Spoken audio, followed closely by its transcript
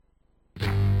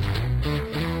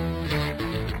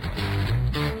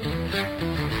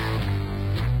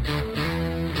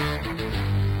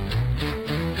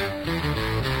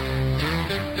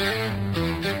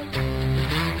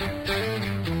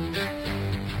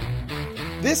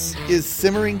This is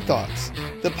Simmering Thoughts,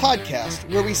 the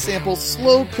podcast where we sample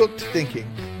slow-cooked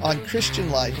thinking on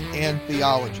Christian life and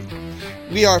theology.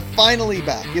 We are finally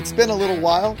back. It's been a little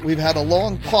while. We've had a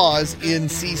long pause in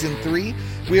Season 3.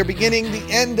 We are beginning the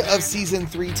end of Season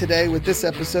 3 today with this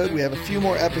episode. We have a few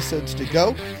more episodes to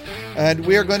go, and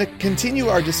we are going to continue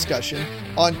our discussion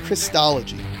on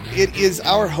Christology. It is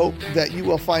our hope that you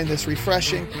will find this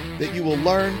refreshing, that you will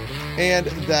learn, and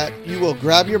that you will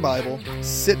grab your Bible,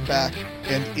 sit back,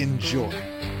 and enjoy.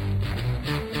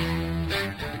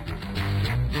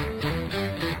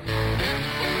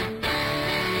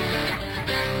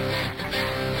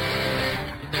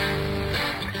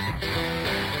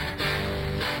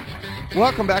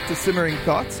 Welcome back to Simmering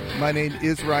Thoughts. My name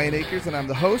is Ryan Akers, and I'm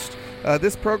the host.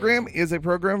 This program is a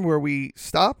program where we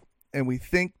stop and we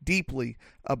think deeply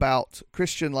about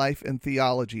Christian life and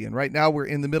theology. And right now we're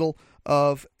in the middle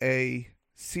of a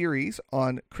series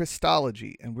on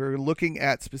Christology, and we're looking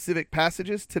at specific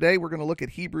passages. Today we're going to look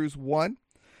at Hebrews 1.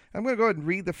 I'm going to go ahead and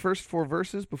read the first 4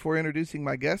 verses before introducing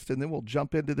my guest, and then we'll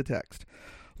jump into the text.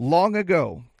 Long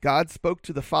ago, God spoke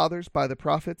to the fathers by the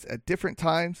prophets at different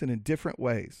times and in different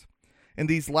ways. In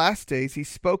these last days, he's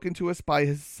spoken to us by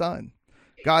his Son.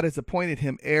 God has appointed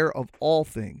him heir of all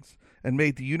things and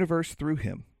made the universe through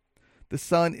him. The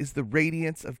Son is the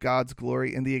radiance of God's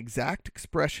glory and the exact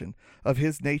expression of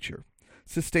his nature,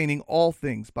 sustaining all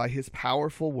things by his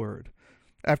powerful word.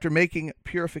 After making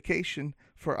purification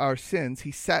for our sins,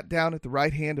 he sat down at the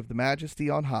right hand of the Majesty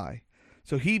on high.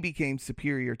 So he became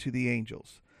superior to the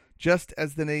angels, just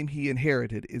as the name he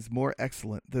inherited is more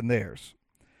excellent than theirs.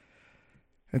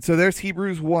 And so there's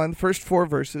Hebrews 1, first 4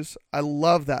 verses. I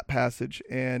love that passage,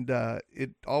 and it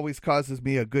always causes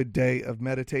me a good day of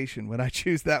meditation when I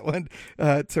choose that one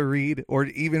to read, or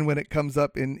even when it comes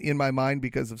up in my mind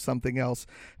because of something else.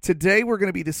 Today we're going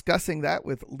to be discussing that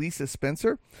with Lisa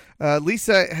Spencer.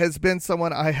 Lisa has been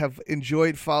someone I have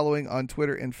enjoyed following on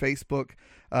Twitter and Facebook.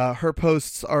 Her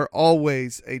posts are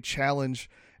always a challenge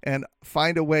and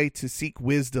find a way to seek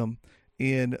wisdom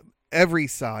in every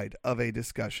side of a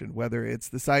discussion, whether it's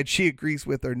the side she agrees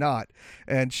with or not.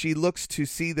 And she looks to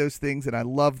see those things, and I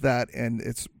love that. And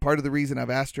it's part of the reason I've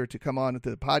asked her to come on to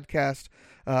the podcast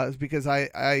is because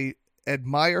I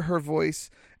admire her voice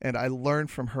and I learn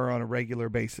from her on a regular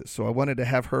basis. So I wanted to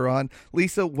have her on.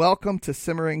 Lisa, welcome to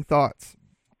Simmering Thoughts.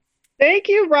 Thank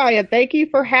you, Ryan. Thank you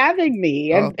for having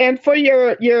me and for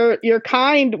your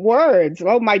kind words.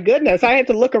 Oh, my goodness. I had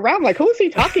to look around like, who's he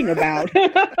talking about?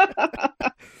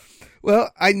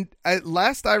 Well, I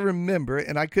last I remember,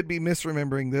 and I could be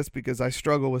misremembering this because I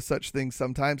struggle with such things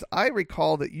sometimes, I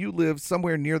recall that you live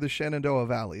somewhere near the Shenandoah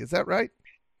Valley. Is that right?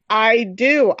 I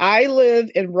do. I live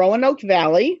in Roanoke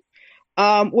Valley,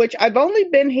 which I've only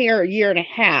been here a year and a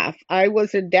half. I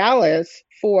was in Dallas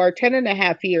for 10 and a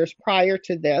half years prior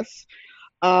to this.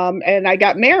 And I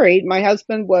got married. My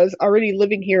husband was already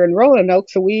living here in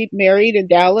Roanoke, so we married in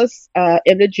Dallas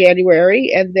end of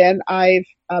January, and then I've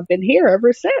been here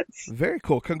ever since. Very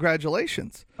cool.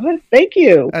 Congratulations. Thank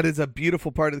you. That is a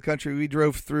beautiful part of the country. We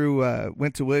drove through,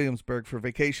 went to Williamsburg for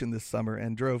vacation this summer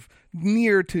and drove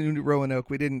near to Roanoke.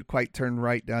 We didn't quite turn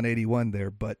right down 81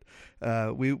 there, but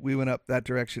we went up that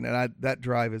direction, and that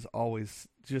drive is always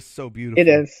just so beautiful. It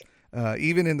is.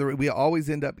 Even we always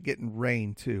end up getting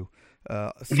rain too.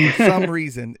 For some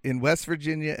reason in West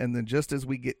Virginia, and then just as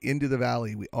we get into the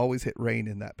valley, we always hit rain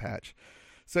in that patch.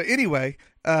 So anyway,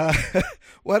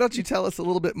 why don't you tell us a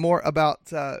little bit more about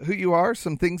who you are,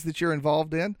 some things that you're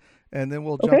involved in, and then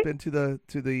we'll jump into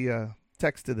the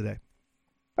text of the day.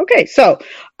 Okay, so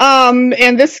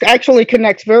and this actually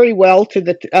connects very well to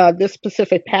this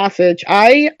specific passage.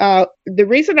 The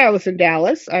reason I was in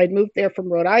Dallas, I moved there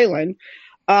from Rhode Island,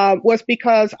 was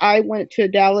because I went to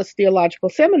Dallas Theological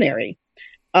Seminary,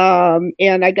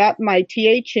 and I got my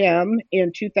THM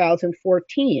in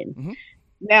 2014. Mm-hmm.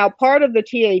 Now, part of the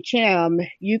THM,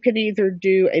 you can either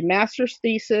do a master's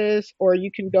thesis or you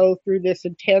can go through this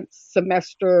intense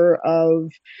semester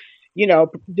of,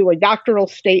 doing doctoral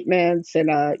statements and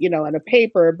a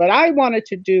paper. But I wanted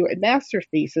to do a master's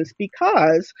thesis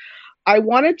because I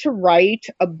wanted to write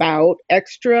about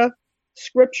extra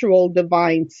scriptural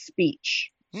divine speech.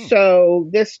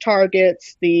 So this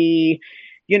targets the,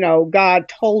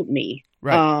 God told me.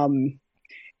 Right.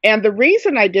 And the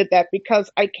reason I did that, because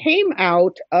I came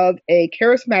out of a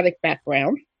charismatic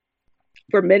background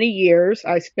for many years.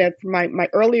 I spent my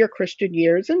earlier Christian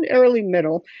years and early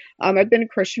middle. I've been a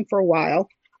Christian for a while.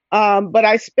 But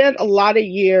I spent a lot of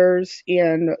years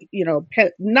in,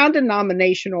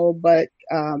 non-denominational, but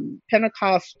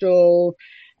Pentecostal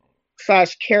 /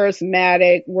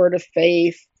 charismatic, word of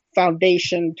faith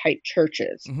foundation type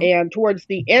churches. And towards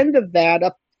the end of that,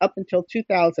 up until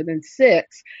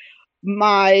 2006,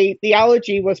 my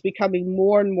theology was becoming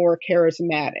more and more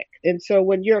charismatic. And so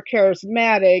when you're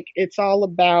charismatic,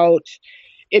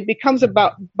 it becomes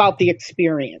about the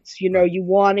experience. You know, you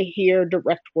want to hear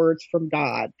direct words from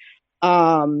God.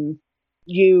 The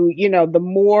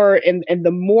more and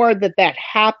the more that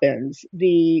happens,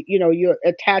 you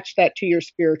attach that to your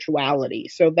spirituality.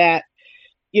 So that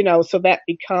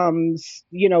becomes,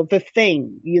 the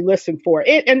thing you listen for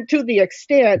it. And to the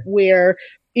extent where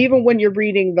even when you're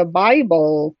reading the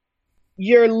Bible,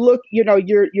 you're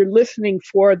listening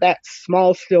for that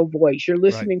small, still voice. You're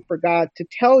listening for God to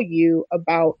tell you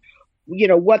about,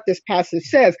 what this passage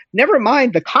says, never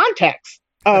mind the context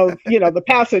of, the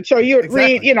passage. So you would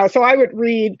read, so I would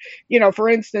read, for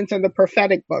instance, in the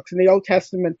prophetic books, in the Old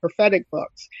Testament prophetic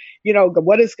books,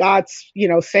 what is God,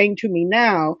 saying to me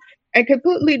now, and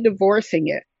completely divorcing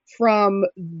it from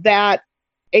that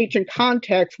ancient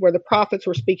context where the prophets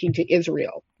were speaking to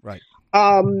Israel. Right.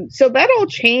 So that all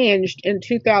changed in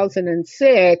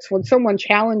 2006 when someone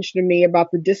challenged me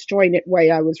about the disjointed way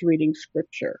I was reading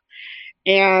scripture.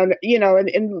 And,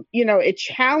 it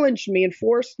challenged me and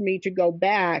forced me to go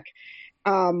back,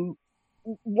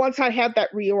 once I had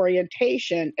that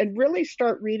reorientation and really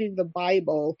start reading the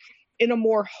Bible in a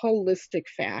more holistic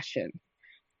fashion.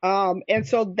 And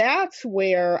so that's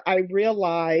where I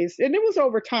realized, and it was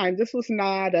over time. This was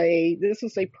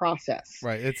a process.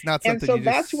 Right. It's not something so you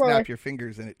just snap your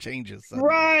fingers and it changes. Suddenly.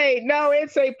 Right. No,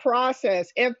 it's a process.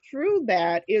 And through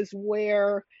that is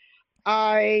where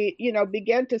I,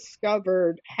 began to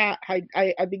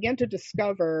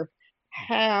discover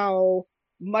how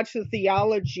much the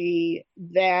theology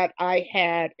that I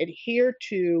had adhered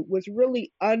to was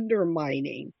really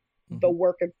undermining the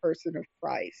work and person of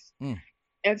Christ.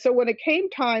 And so when it came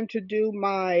time to do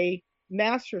my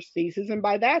master's thesis, and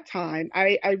by that time,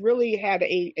 I really had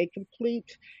a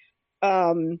complete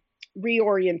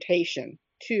reorientation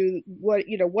to what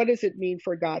does it mean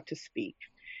for God to speak,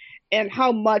 and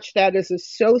how much that is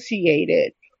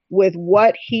associated with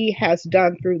what he has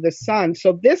done through the Son.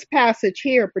 So this passage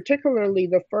here, particularly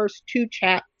the first two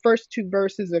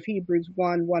verses of Hebrews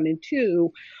 1 and 2,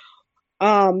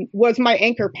 was my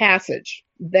anchor passage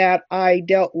that I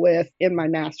dealt with in my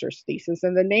master's thesis.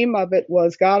 And the name of it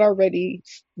was God already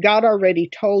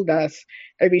told us,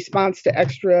 a response to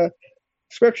extra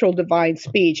scriptural divine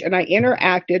speech. And I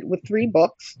interacted with three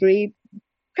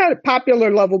kind of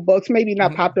popular level books, maybe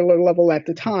not popular level at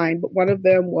the time, but one of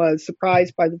them was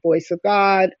Surprised by the Voice of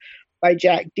God by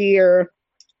Jack Deere.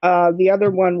 The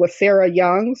other one was Sarah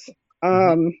Young's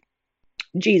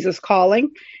Jesus Calling,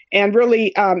 and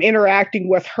really interacting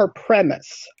with her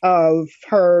premise of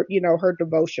her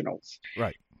devotionals.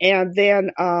 Right. And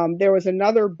then there was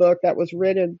another book that was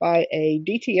written by a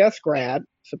DTS grad.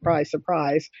 Surprise,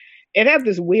 surprise. It had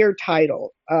this weird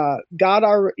title. God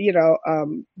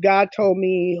told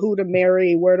me who to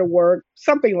marry, where to work,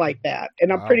 something like that.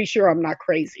 And I'm pretty sure I'm not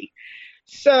crazy.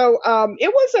 So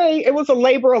it was a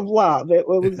labor of love. It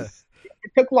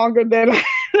took longer than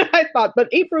I thought. But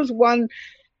Hebrews 1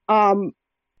 and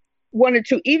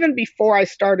 2, even before I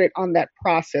started on that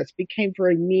process, became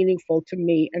very meaningful to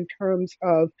me in terms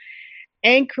of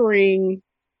anchoring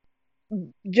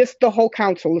just the whole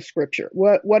counsel of Scripture.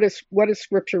 What is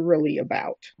Scripture really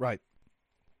about? Right.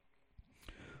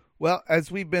 Well,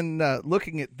 as we've been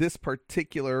looking at this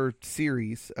particular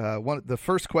series, the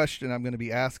first question I'm going to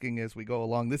be asking as we go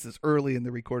along, this is early in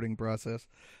the recording process.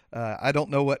 I don't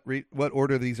know what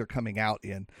order these are coming out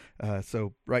in.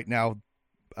 So right now,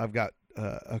 I've got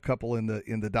a couple in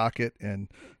the docket and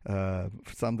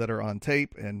some that are on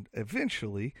tape, and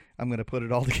eventually I'm going to put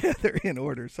it all together in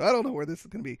order. So I don't know where this is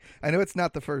going to be. I know it's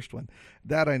not the first one.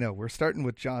 That I know. We're starting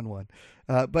with John 1.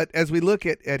 But as we look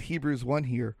at Hebrews 1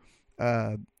 here,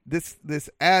 this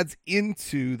adds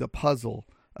into the puzzle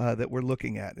that we're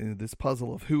looking at, this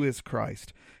puzzle of who is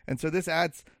Christ. And so this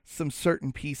adds some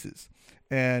certain pieces,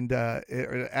 and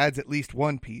it adds at least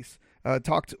one piece.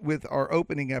 Talked with our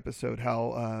opening episode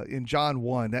how in John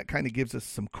 1, that kind of gives us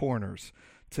some corners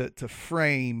to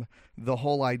frame the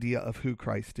whole idea of who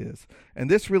Christ is. And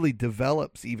this really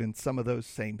develops even some of those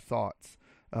same thoughts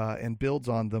and builds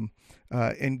on them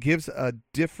and gives a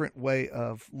different way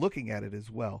of looking at it as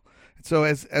well. So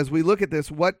as we look at this,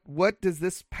 what does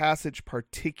this passage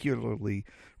particularly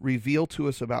reveal to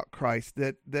us about Christ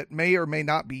that may or may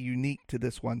not be unique to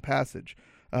this one passage?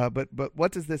 But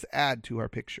what does this add to our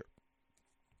picture?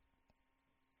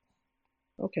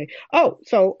 Okay.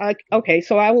 So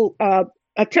I will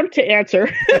attempt to answer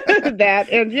that,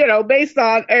 and based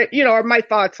on my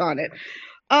thoughts on it.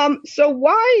 So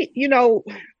why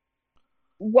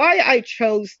why I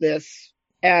chose this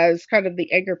as kind of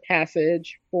the anchor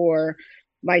passage for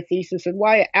my thesis, and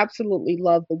why I absolutely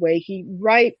love the way he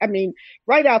right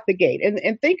out the gate,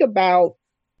 and think about,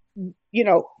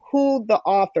 who the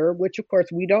author, which of course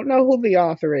we don't know who the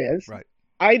author is. Right.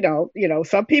 I don't,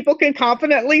 some people can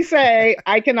confidently say,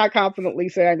 I cannot confidently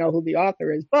say I know who the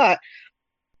author is, but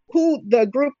who the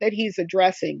group that he's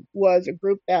addressing was a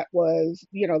group that was,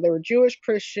 they were Jewish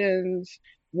Christians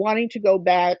wanting to go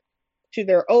back to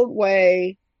their old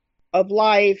way of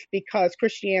life because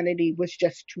Christianity was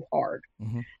just too hard.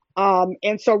 Mm-hmm.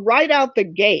 And so right out the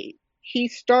gate, he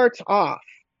starts off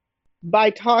by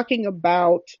talking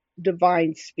about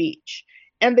divine speech.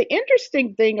 And the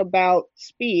interesting thing about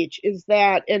speech is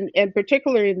that, and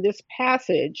particularly in this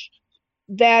passage,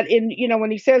 that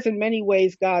when he says in many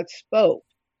ways God spoke,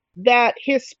 that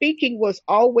his speaking was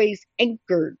always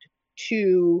anchored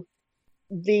to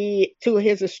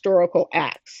his historical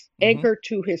acts, Mm-hmm. anchored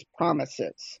to his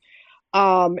promises.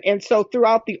 And so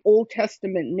throughout the Old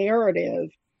Testament narrative,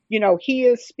 he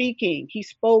is speaking. He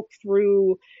spoke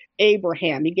through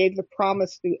Abraham. He gave the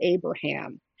promise through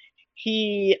Abraham.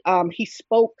 He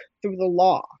spoke through the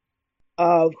law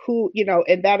of who,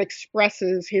 and that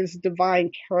expresses his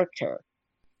divine character.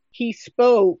 He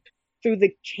spoke through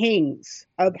the kings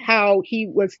of how he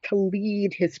was to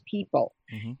lead his people.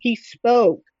 Mm-hmm. He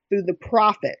spoke through the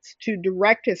prophets to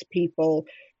direct his people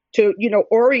to,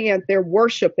 orient their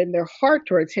worship and their heart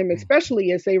towards him,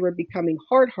 especially as they were becoming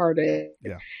hard-hearted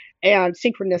and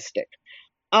synchronistic.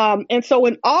 And so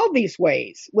in all these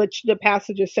ways, which the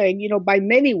passage is saying, by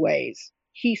many ways,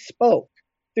 he spoke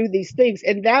through these things.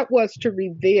 And that was to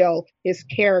reveal his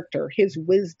character, his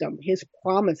wisdom, his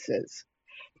promises.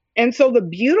 And so the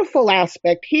beautiful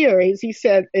aspect here is he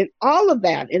said in all of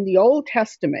that in the Old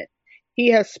Testament, he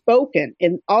has spoken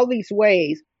in all these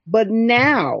ways, but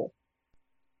now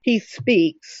he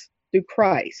speaks through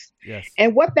Christ. Yes.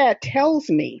 And what that tells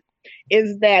me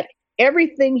is that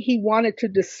everything he wanted to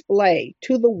display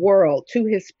to the world, to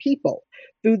his people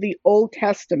through the Old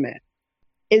Testament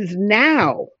is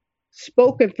now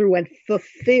spoken through and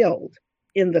fulfilled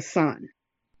in the Son.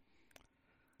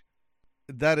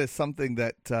 That is something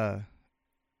that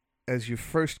as you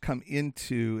first come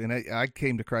into, and I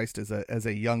came to Christ as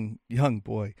a young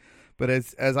boy, but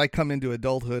as I come into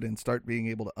adulthood and start being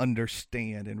able to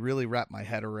understand and really wrap my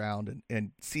head around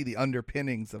and see the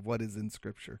underpinnings of what is in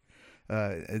Scripture,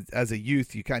 as a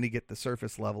youth, you kind of get the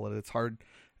surface level, and it's hard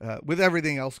with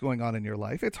everything else going on in your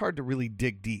life. It's hard to really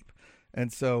dig deep,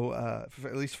 and so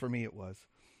at least for me, it was.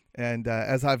 And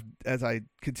as I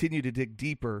continue to dig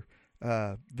deeper,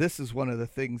 this is one of the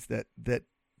things that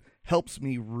helps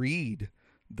me read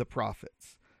the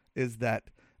prophets, is that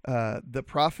the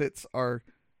prophets are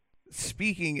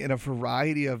speaking in a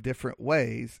variety of different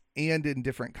ways and in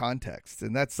different contexts.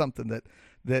 And that's something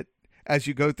that as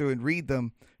you go through and read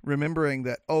them, remembering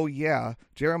that, oh yeah,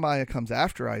 Jeremiah comes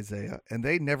after Isaiah and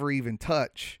they never even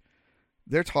touch.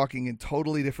 They're talking in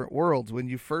totally different worlds. When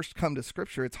you first come to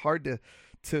Scripture, it's hard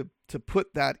to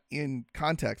put that in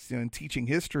context. In teaching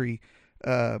history,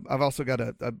 I've also got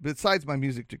besides my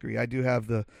music degree, I do have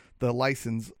the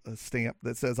license stamp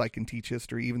that says I can teach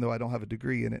history, even though I don't have a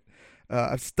degree in it.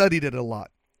 I've studied it a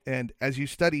lot. And as you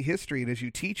study history and as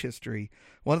you teach history,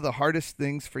 one of the hardest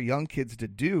things for young kids to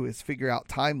do is figure out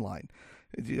timeline.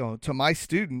 To my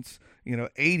students,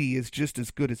 80 is just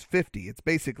as good as 50. It's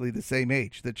basically the same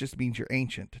age. That just means you're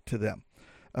ancient to them.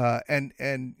 And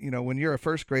when you're a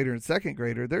first grader and second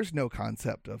grader, there's no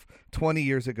concept of 20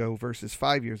 years ago versus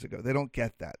 5 years ago. They don't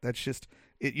get that. That's just,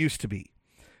 it used to be.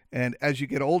 And as you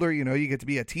get older, you get to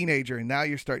be a teenager, and now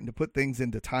you're starting to put things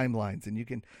into timelines, and you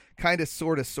can kind of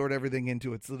sort everything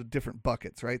into its little different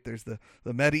buckets, right? There's the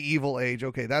medieval age.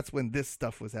 Okay, that's when this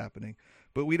stuff was happening.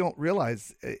 But we don't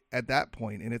realize at that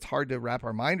point, and it's hard to wrap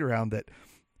our mind around that,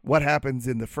 what happens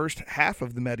in the first half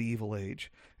of the medieval age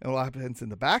and what happens in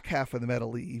the back half of the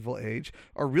medieval age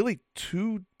are really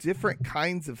two different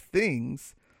kinds of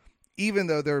things. Even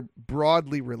though they're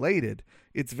broadly related,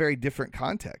 it's very different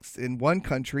contexts. In one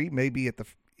country, maybe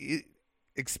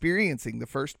experiencing the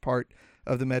first part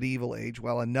of the medieval age,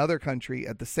 while another country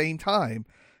at the same time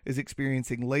is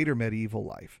experiencing later medieval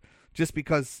life, just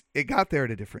because it got there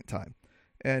at a different time.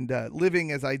 And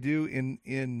living as I do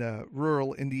in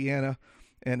rural Indiana,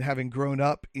 and having grown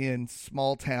up in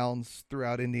small towns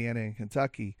throughout Indiana and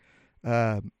Kentucky,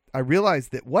 I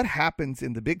realized that what happens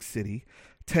in the big city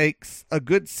takes a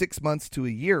good 6 months to a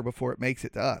year before it makes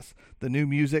it to us. The new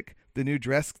music, the new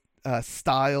dress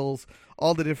styles,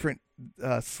 all the different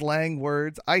slang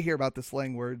words. I hear about the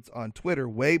slang words on Twitter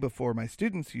way before my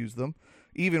students use them.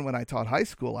 Even when I taught high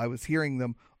school, I was hearing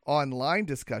them online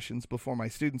discussions before my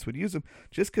students would use them,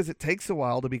 just because it takes a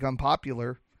while to become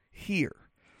popular here.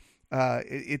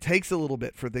 It takes a little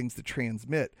bit for things to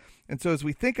transmit. And so as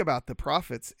we think about the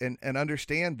prophets and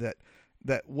understand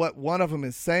that what one of them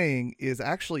is saying is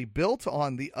actually built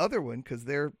on the other one, because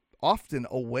they're often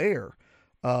aware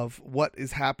of what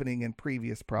is happening in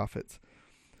previous prophets,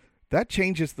 that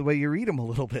changes the way you read them a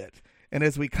little bit. And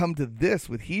as we come to this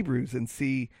with Hebrews and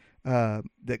see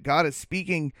that God is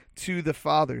speaking to the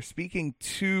Father, speaking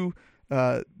to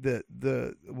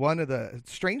the one of the,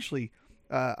 strangely,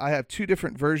 I have two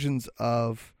different versions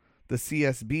of the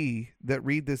CSB that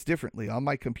read this differently. On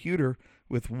my computer,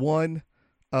 with one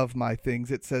of my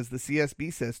things, it says, the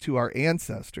CSB says, to our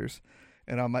ancestors.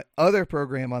 And on my other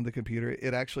program on the computer,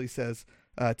 it actually says,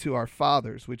 to our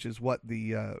fathers, which is what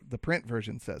the print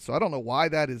version says. So I don't know why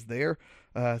that is there,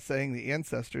 saying the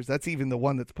ancestors. That's even the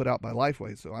one that's put out by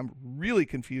Lifeway. So I'm really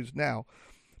confused now.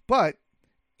 But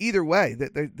either way,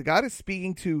 that the God is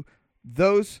speaking to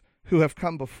those who have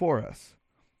come before us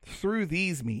through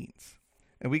these means.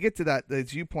 And we get to that,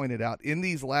 as you pointed out, in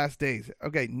these last days.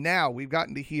 Okay, now we've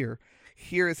gotten to here.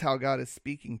 Here is how God is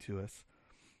speaking to us.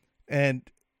 And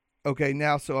okay,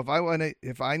 now, so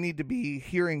if I need to be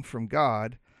hearing from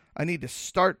God, I need to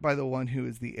start by the one who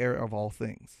is the heir of all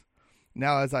things.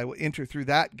 Now, as I enter through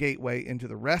that gateway into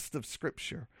the rest of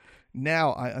Scripture,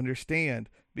 now I understand,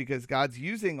 because God's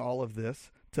using all of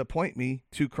this to point me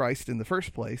to Christ in the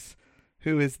first place,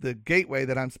 who is the gateway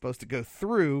that I'm supposed to go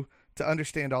through to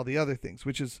understand all the other things,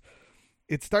 which is,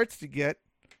 it starts to get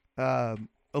a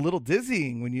little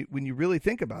dizzying when you really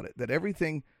think about it, that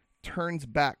everything turns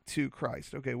back to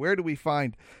Christ. Okay, where do we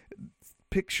find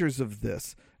pictures of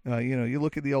this? You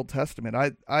look at the Old Testament.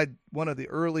 I one of the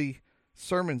early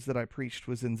sermons that I preached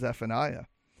was in Zephaniah,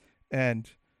 and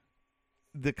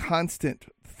the constant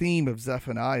theme of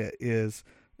Zephaniah is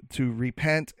to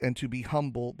repent and to be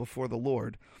humble before the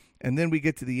Lord. And then we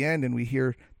get to the end and we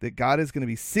hear that God is going to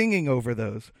be singing over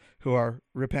those who are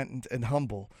repentant and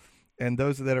humble, and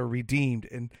those that are redeemed,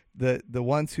 and the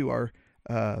ones who are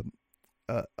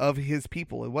of his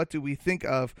people. And what do we think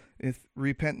of with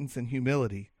repentance and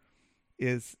humility?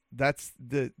 That's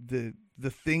the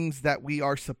things that we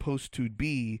are supposed to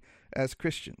be as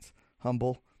Christians: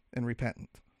 humble and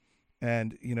repentant.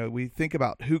 And we think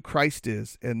about who Christ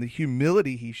is and the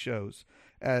humility he shows,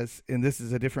 and this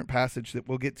is a different passage that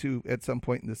we'll get to at some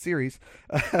point in the series,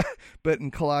 but in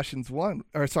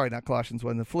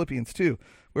the Philippians 2,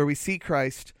 where we see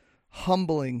Christ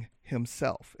humbling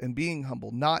himself and being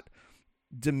humble, not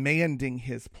demanding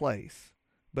his place,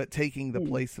 but taking the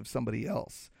place of somebody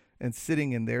else and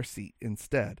sitting in their seat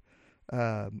instead.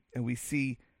 And we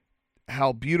see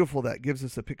how beautiful that gives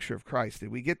us a picture of Christ.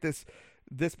 And we get this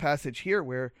passage here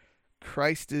where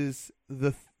Christ is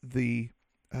the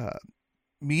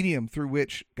medium through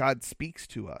which God speaks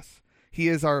to us.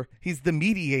 He's the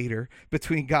mediator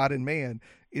between God and man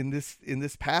in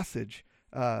this passage,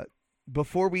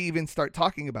 before we even start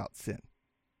talking about sin.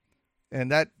 And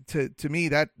that, to me,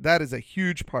 that is a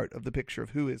huge part of the picture of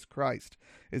who is Christ,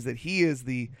 is that he is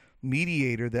the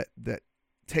mediator that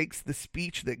takes the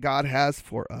speech that God has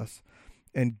for us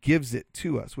and gives it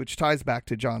to us, which ties back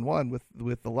to John 1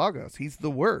 with the Logos. He's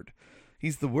the Word.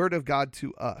 He's the Word of God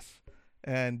to us.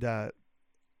 And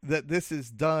that this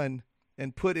is done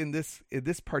and put in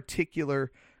this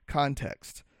particular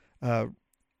context.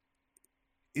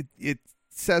 It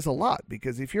says a lot,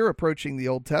 because if you're approaching the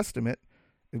Old Testament,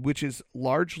 which is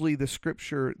largely the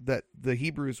scripture that the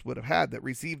Hebrews would have had that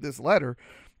received this letter,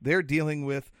 they're dealing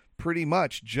with pretty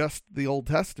much just the Old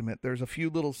Testament. There's a few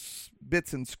little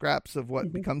bits and scraps of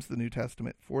what becomes the New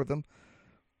Testament for them.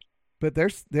 But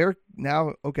they're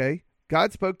now, okay,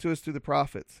 God spoke to us through the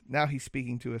prophets. Now he's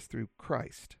speaking to us through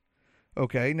Christ.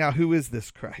 Okay, now who is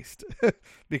this Christ?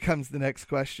 Becomes the next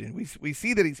question. We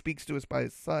see that he speaks to us by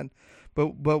his Son,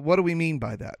 but what do we mean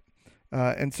by that?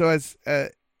 And so as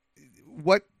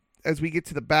we get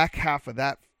to the back half of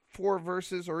that 4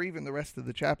 verses, or even the rest of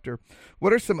the chapter,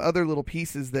 what are some other little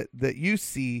pieces that you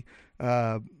see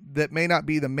that may not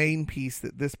be the main piece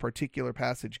that this particular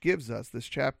passage gives us, this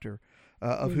chapter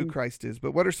of who Christ is,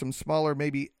 but what are some smaller,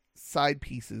 maybe side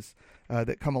pieces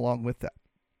that come along with that?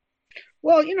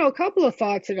 Well, a couple of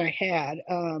thoughts that I had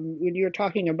when you were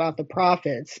talking about the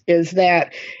prophets is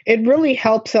that it really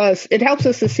helps us. It helps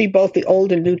us to see both the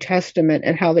Old and New Testament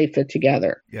and how they fit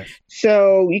together. Yes.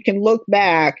 So you can look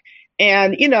back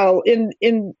and,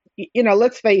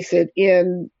 let's face it,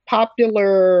 in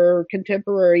popular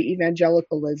contemporary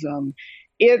evangelicalism,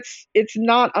 it's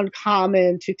not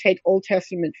uncommon to take Old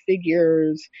Testament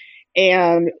figures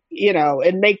and,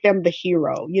 and make them the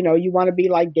hero. You want to be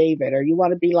like David, or you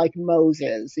want to be like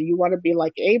Moses, or you want to be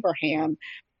like Abraham.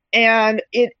 And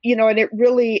it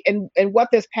really, and what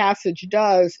this passage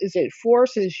does is it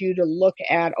forces you to look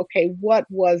at, okay, what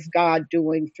was God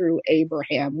doing through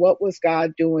Abraham? What was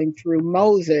God doing through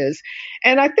Moses?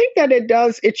 And I think that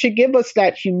it should give us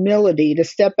that humility to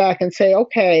step back and say,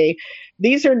 okay,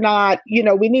 these are not,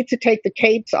 we need to take the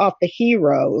capes off the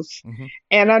heroes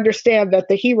and understand that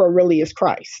the hero really is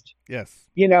Christ. Yes.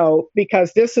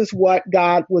 Because this is what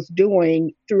God was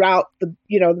doing throughout the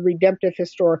redemptive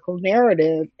historical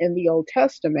narrative in the Old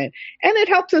Testament. And it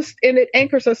helps us, and it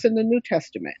anchors us in the New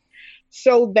Testament,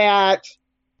 so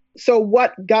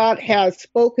what God has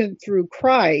spoken through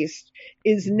Christ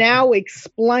is now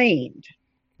explained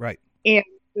right in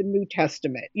the New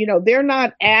Testament. They're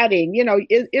not adding,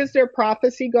 is there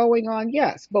prophecy going on?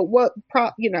 Yes. But what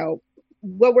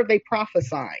were they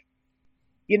prophesying?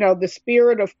 The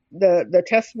spirit of the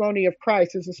testimony of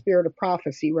Christ is the spirit of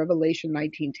prophecy, Revelation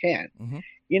 19:10.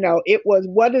 It was,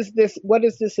 what is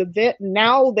this event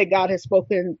now that God has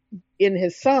spoken in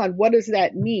his son? What does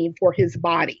that mean for his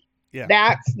body? Yeah.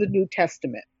 That's the New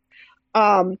Testament.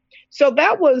 So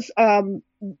that was,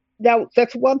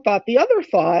 that's one thought. The other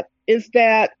thought is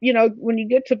that, when you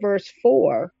get to verse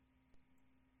 4,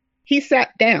 he sat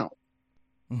down.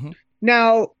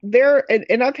 Now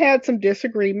and I've had some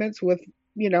disagreements with,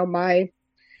 my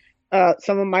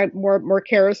some of my more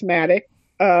charismatic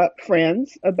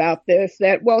friends about this,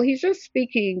 that, well, he's just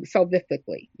speaking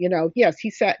salvifically. Yes, he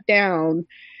sat down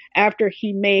after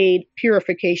he made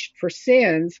purification for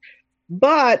sins,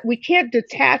 but we can't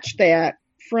detach that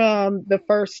from the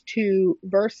first two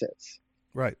verses.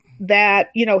 Right. That,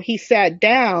 he sat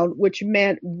down, which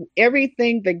meant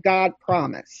everything that God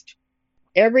promised,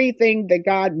 everything that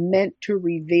God meant to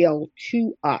reveal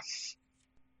to us,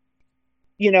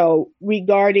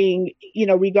 regarding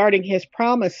his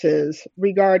promises,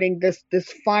 regarding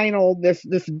this final,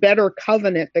 this better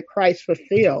covenant that Christ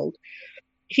fulfilled.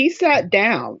 He sat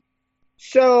down.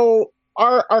 So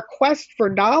our quest for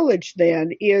knowledge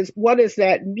then is, what does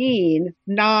that mean?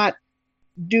 Not,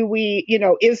 do we,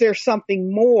 is there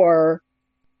something more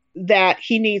that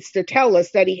he needs to tell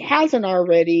us that he hasn't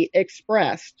already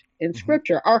expressed in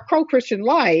Scripture? Our pro-Christian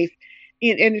life,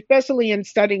 and especially in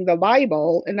studying the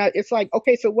Bible, and it's like,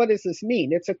 okay, so what does this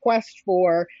mean? It's a quest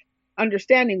for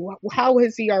understanding, how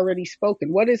has he already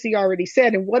spoken? What has he already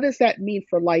said? And what does that mean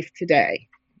for life today?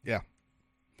 Yeah.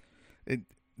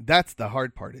 That's the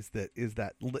hard part, is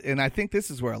that, and I think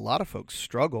this is where a lot of folks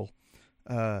struggle,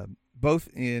 both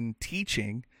in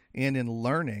teaching and in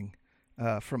learning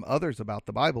from others about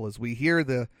the Bible. Is we hear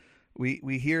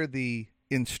the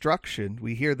instruction,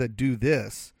 we hear the do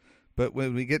this, but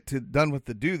when we get done with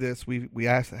the do this, we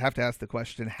have to ask the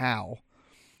question how,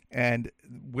 and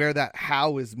where that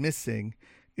how is missing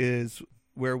is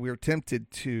where we're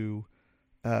tempted to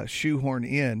shoehorn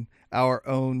in our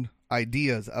own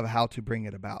ideas of how to bring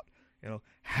it about.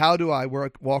 How do I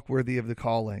walk worthy of the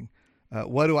calling?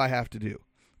 What do I have to do?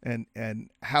 And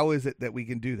how is it that we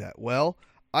can do that? Well,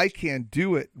 I can't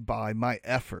do it by my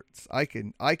efforts. I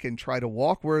can try to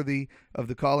walk worthy of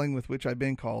the calling with which I've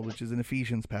been called, which is an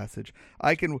Ephesians passage.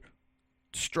 I can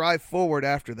strive forward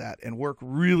after that and work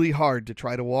really hard to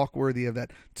try to walk worthy of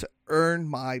that, to earn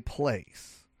my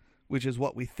place, which is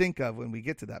what we think of when we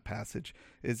get to that passage.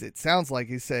 Is it sounds like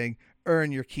he's saying,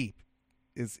 earn your keep,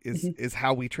 is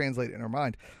how we translate it in our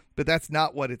mind. But that's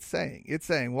not what it's saying. It's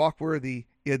saying walk worthy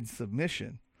in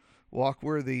submission, walk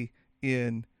worthy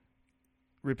in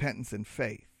repentance and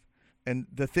faith. And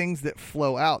the things that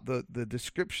flow out, the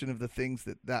description of the things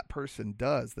that person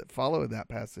does that follow that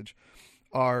passage,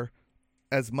 are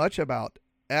as much about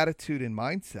attitude and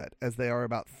mindset as they are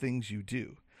about things you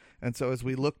do. And so as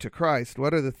we look to Christ,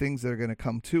 what are the things that are going to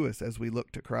come to us as we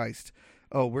look to Christ?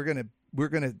 Oh, we're going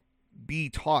to be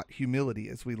taught humility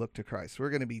as we look to Christ. We're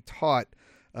going to be taught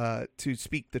to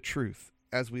speak the truth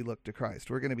as we look to Christ.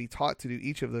 We're going to be taught to do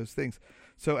each of those things.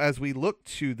 So as we look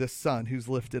to the Son who's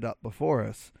lifted up before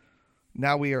us,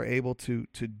 now we are able to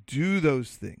do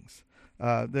those things.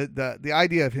 The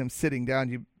idea of him sitting down,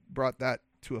 you brought that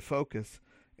to a focus,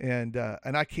 and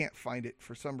I can't find it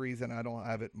for some reason. I don't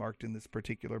have it marked in this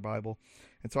particular Bible,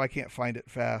 and so I can't find it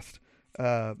fast.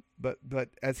 But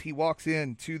as he walks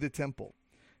into the temple,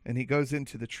 and he goes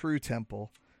into the true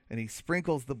temple, and he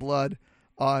sprinkles the blood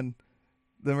on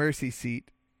the mercy seat,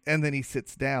 and then he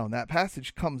sits down. That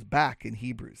passage comes back in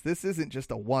Hebrews. This isn't just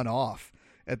a one-off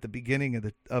at the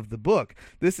beginning of the book.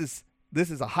 This is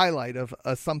a highlight of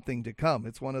something to come.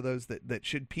 It's one of those that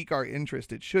should pique our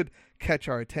interest. It should catch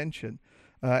our attention.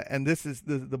 And this is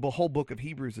the whole book of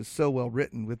Hebrews is so well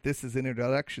written with this as an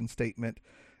introduction statement.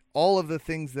 All of the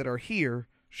things that are here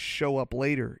show up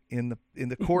later in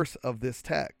the course of this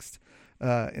text.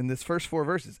 In this first 4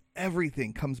 verses,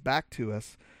 everything comes back to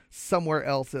us somewhere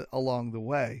else along the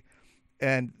way.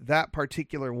 And that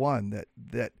particular one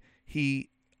that he,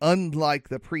 unlike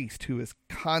the priest who is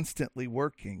constantly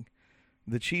working,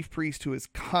 the chief priest who is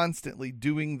constantly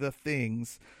doing the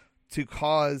things to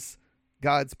cause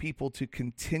God's people to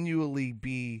continually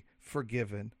be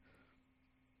forgiven,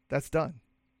 that's done.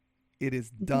 It is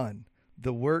done.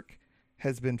 The work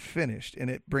has been finished,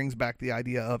 and it brings back the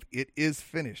idea of it is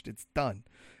finished. It's done.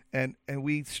 And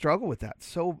we struggle with that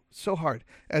so hard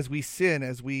as we sin,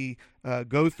 as we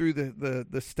go through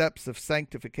the steps of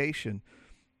sanctification.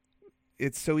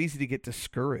 It's so easy to get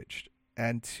discouraged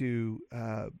and to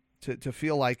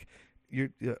feel like you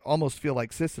almost feel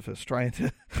like Sisyphus trying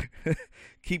to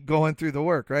keep going through the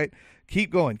work, right?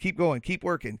 Keep going, keep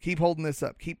working, keep holding this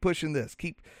up, keep pushing this,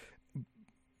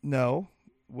 No,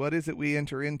 what is it we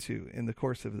enter into in the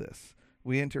course of this?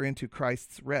 We enter into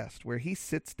Christ's rest, where he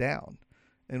sits down,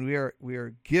 and we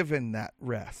are given that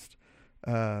rest,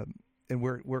 and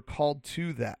we're called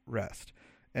to that rest.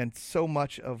 And so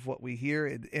much of what we hear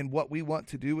and what we want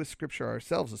to do with Scripture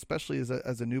ourselves, especially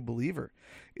as a new believer,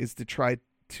 is to try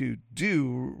to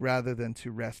do rather than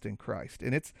to rest in Christ.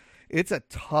 And it's a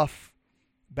tough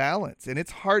balance, and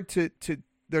it's hard to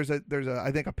there's a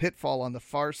I think a pitfall on the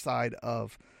far side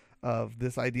of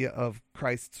this idea of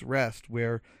Christ's rest,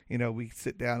 where we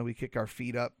sit down and we kick our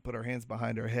feet up, put our hands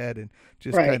behind our head, and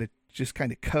just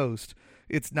kind of coast.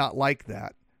 It's not like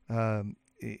that.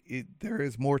 There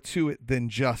is more to it than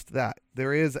just that.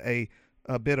 There is a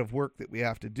bit of work that we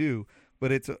have to do,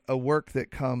 but it's a work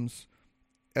that comes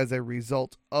as a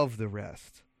result of the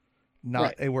rest,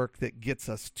 not a work that gets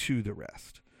us to the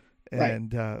rest.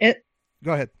 And go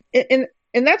ahead.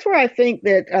 And that's where I think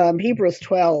that Hebrews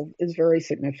 12 is very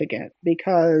significant,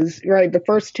 because, the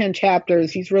first 10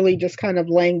 chapters, he's really just kind of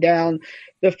laying down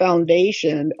the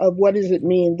foundation of what does it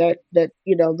mean that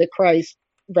Christ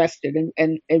rested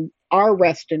and our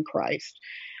rest in Christ,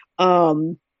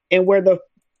 and where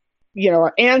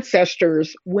our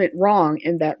ancestors went wrong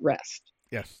in that rest.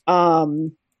 Yes.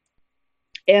 And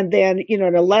then, in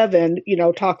 11,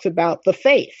 talks about the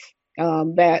faith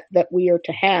that we are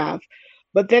to have.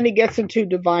 But then he gets into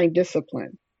divine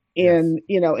discipline in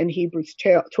Hebrews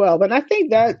 12. And I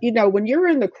think that, when you're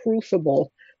in the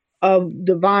crucible of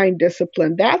divine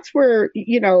discipline, that's where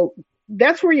you're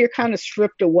kind of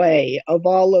stripped away of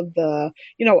all of the,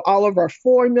 all of our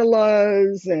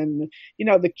formulas and,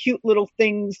 the cute little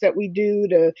things that we do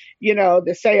to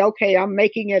say, okay, I'm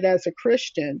making it as a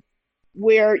Christian,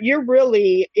 where you're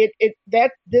really,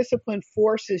 that discipline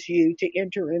forces you to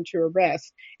enter into a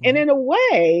rest. Mm-hmm. And in a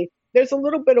way, there's a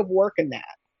little bit of work in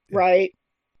that, right?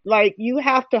 Like, you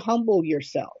have to humble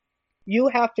yourself. You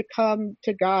have to come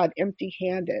to God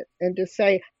empty-handed and to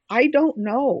say, I don't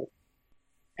know.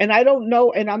 And I don't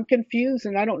know, and I'm confused,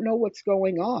 and I don't know what's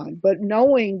going on. But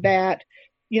knowing that,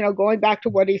 going back to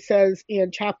what he says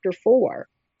in chapter 4,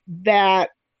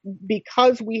 that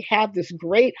because we have this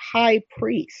great high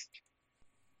priest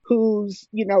who's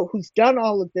done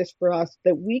all of this for us,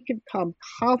 that we can come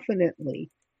confidently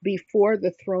before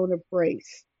the throne of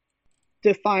grace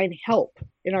to find help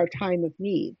in our time of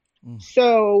need.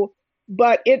 So,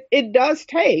 but it does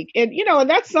take, and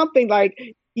that's something like,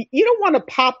 you don't want to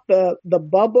pop the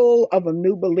bubble of a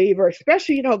new believer,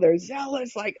 especially, they're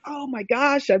zealous, like, oh my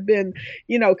gosh, I've been,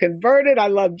 converted. I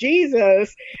love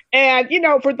Jesus. And,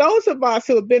 for those of us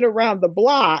who have been around the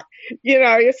block,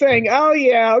 you're saying, oh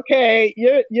yeah, okay,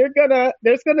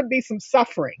 there's gonna be some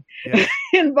suffering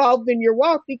involved in your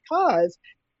walk, because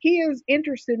he is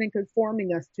interested in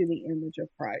conforming us to the image of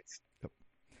Christ. Yep.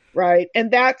 Right.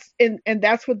 And that's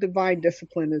what divine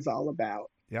discipline is all about.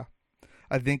 Yeah.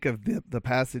 I think of the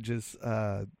passages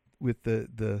with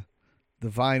the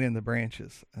vine and the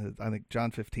branches. I think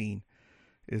John 15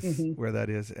 is where that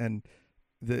is. And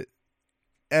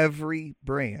every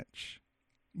branch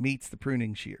meets the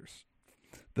pruning shears.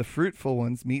 The fruitful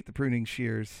ones meet the pruning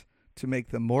shears to make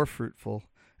them more fruitful,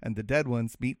 and the dead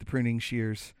ones meet the pruning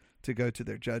shears to go to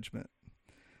their judgment.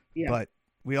 Yeah. But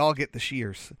we all get the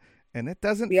shears, and it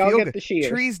doesn't feel good.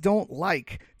 Trees don't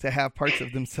like to have parts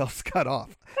of themselves cut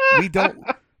off.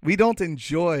 We don't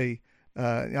enjoy.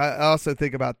 I also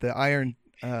think about the iron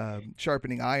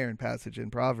sharpening iron passage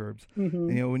in Proverbs. Mm-hmm.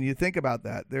 And, when you think about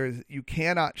that, you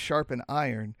cannot sharpen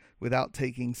iron without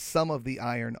taking some of the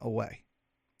iron away.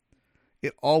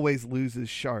 It always loses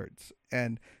shards,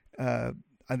 and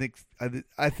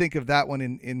I think of that one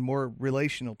in more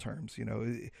relational terms. You know,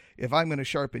 if I'm going to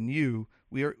sharpen you,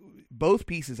 both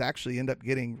pieces actually end up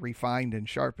getting refined and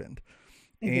sharpened,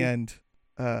 and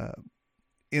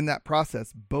in that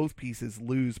process, both pieces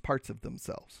lose parts of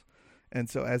themselves. And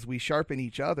so as we sharpen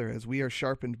each other, as we are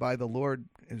sharpened by the Lord,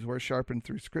 as we're sharpened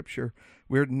through Scripture,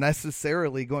 we're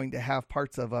necessarily going to have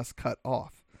parts of us cut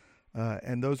off.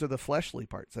 And those are the fleshly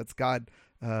parts. That's God.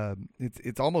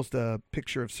 It's almost a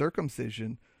picture of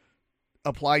circumcision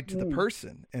applied to the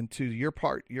person and to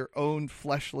your own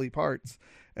fleshly parts,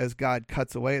 as God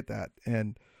cuts away at that.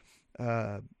 And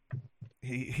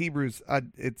Hebrews,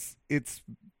 it's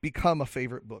become a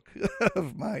favorite book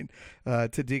of mine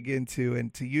to dig into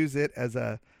and to use it as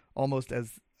almost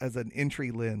as an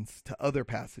entry lens to other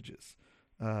passages,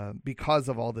 because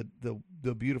of all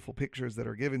the beautiful pictures that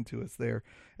are given to us there,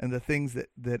 and the things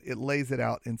that it lays it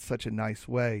out in such a nice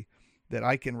way that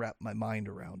I can wrap my mind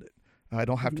around it. I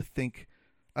don't have to think.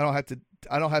 I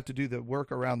don't have to do the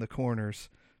work around the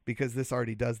corners, because this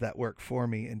already does that work for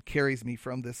me and carries me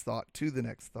from this thought to the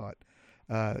next thought,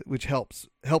 which helps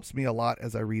me a lot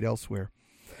as I read elsewhere.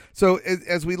 So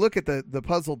as we look at the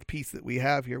puzzled piece that we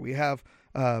have here, we have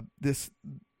this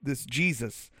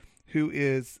Jesus, who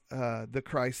is the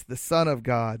Christ, the Son of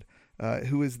God,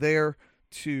 who is there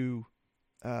to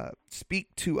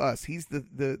speak to us. He's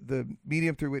the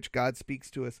medium through which God speaks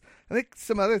to us. I think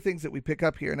some other things that we pick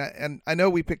up here, and I know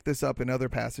we picked this up in other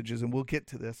passages, and we'll get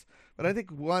to this, but I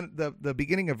think the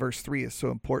beginning of verse 3 is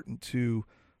so important to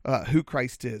who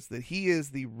Christ is, that he is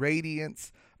the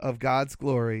radiance of God's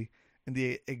glory and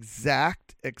the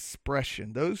exact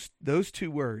expression, those two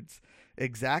words,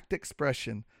 exact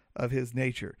expression of his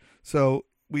nature. So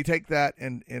we take that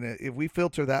and if we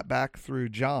filter that back through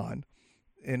John,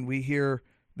 and we hear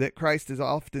that Christ is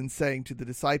often saying to the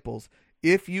disciples,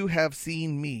 if you have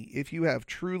seen me, if you have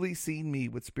truly seen me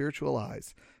with spiritual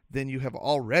eyes, then you have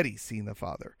already seen the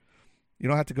Father. You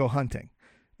don't have to go hunting.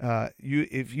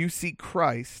 If you see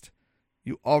Christ,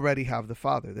 you already have the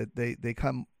Father. That they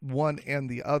come one and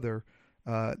the other.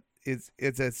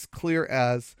 It's as clear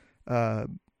as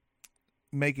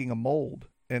making a mold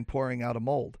and pouring out a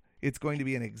mold. It's going to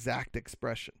be an exact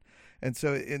expression. And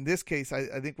so in this case,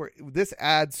 I think this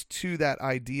adds to that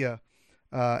idea,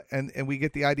 and we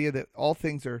get the idea that all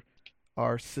things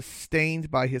are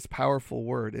sustained by his powerful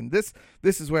word. And this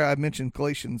is where I mentioned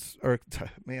Galatians, or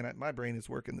man, my brain is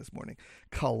working this morning.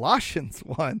 Colossians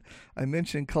 1. I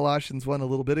mentioned Colossians 1 a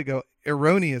little bit ago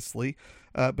erroneously,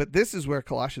 but this is where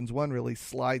Colossians 1 really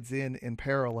slides in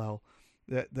parallel.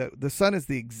 That the Son is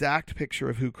the exact picture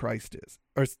of who Christ is,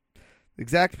 or the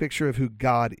exact picture of who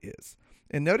God is.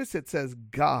 And notice it says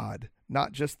God,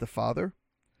 not just the Father.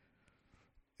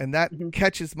 And that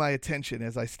catches my attention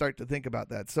as I start to think about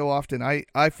that. So often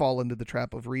I fall into the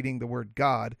trap of reading the word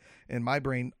God, and my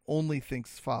brain only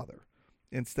thinks Father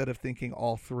instead of thinking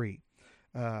all three.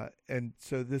 And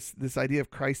so this idea of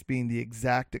Christ being the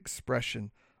exact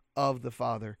expression of the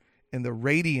Father and the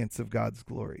radiance of God's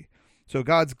glory. So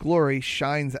God's glory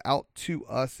shines out to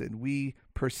us, and we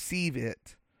perceive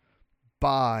it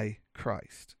by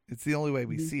Christ. It's the only way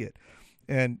we see it.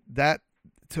 And that,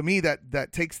 to me,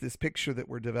 that takes this picture that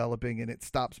we're developing, and it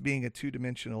stops being a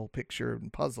two-dimensional picture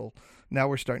and puzzle. Now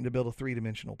we're starting to build a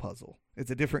three-dimensional puzzle.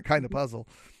 It's a different kind of puzzle,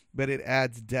 but it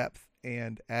adds depth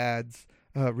and adds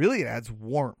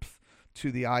warmth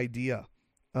to the idea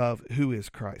of who is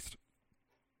Christ.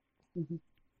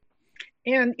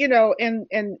 And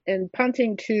and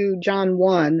punting to John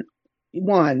 1,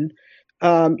 in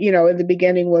the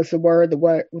beginning was the Word,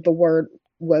 the Word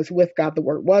was with God, the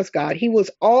Word was God. He was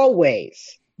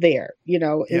always there,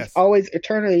 is always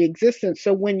eternally existent.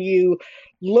 So when you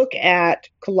look at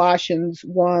Colossians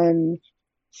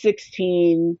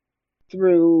 1:16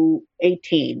 through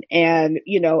 18, and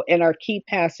our key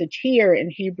passage here in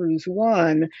Hebrews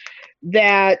 1,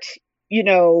 that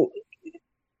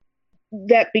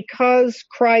that because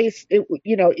Christ, it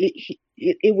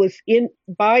was in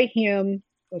by him.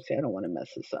 Let's see, I don't want to mess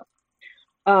this up.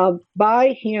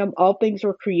 By him, all things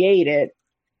were created.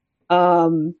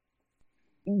 By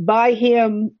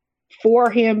him, for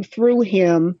him, through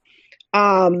him.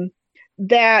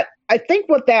 That I think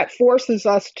what that forces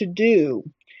us to do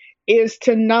is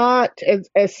to not,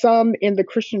 as some in the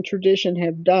Christian tradition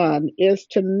have done, is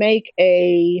to make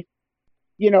a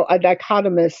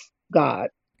dichotomous God,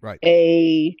 right?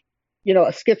 A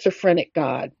schizophrenic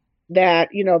God. That,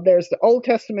 there's the Old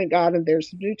Testament God and there's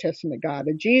the New Testament God.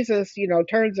 And Jesus,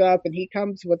 turns up and he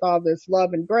comes with all this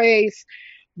love and grace.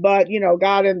 But,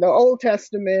 God in the Old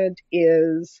Testament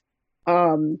is,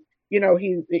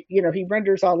 he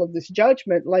renders all of this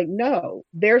judgment. Like, no,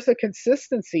 there's a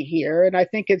consistency here. And I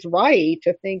think it's right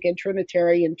to think in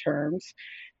Trinitarian terms,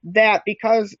 that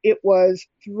because it was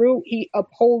through, he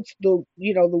upholds the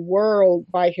world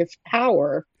by his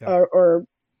power, Yeah. or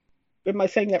am I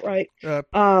saying that right?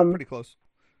 Pretty close.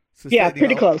 Yeah,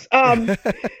 pretty close.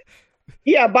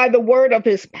 Yeah, by the word of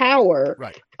his power.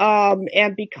 Right.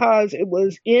 And because it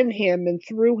was in him and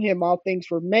through him all things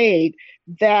were made,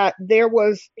 that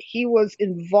he was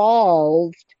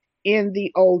involved in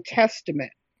the Old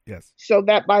Testament. Yes. So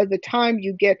that by the time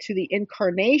you get to the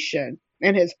incarnation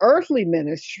and his earthly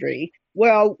ministry,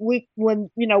 well,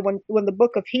 when the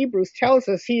book of Hebrews tells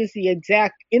us he is the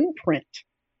exact imprint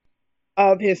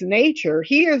of his nature,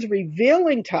 he is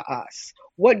revealing to us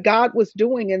what God was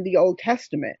doing in the Old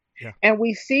Testament. Yeah. And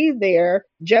we see there,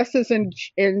 just as in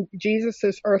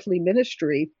Jesus's earthly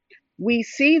ministry, we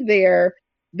see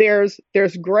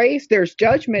there's grace, there's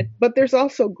judgment, but there's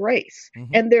also grace,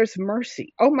 and there's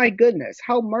mercy. Oh my goodness,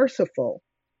 how merciful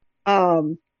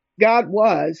God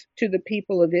was to the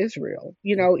people of Israel,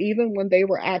 even when they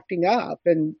were acting up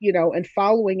and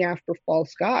following after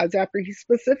false gods, after he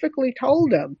specifically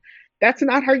told them that's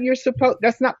not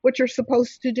what you're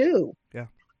supposed to do. Yeah.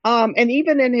 And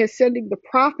even in his sending the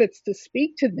prophets to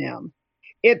speak to them,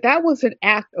 that was an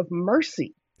act of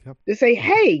mercy. Yep. To say,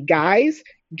 hey guys,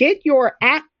 get your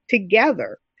act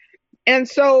together. And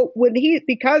so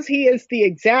because he is the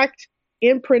exact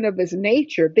imprint of his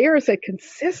nature, there is a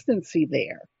consistency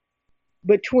there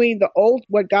between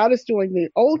what God is doing in the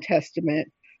Old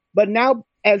Testament, but now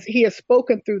as he has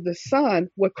spoken through the Son,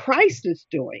 what Christ is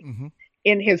doing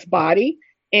in his body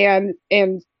and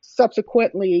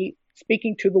subsequently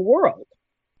speaking to the world.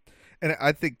 And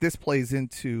I think this plays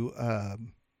into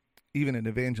even an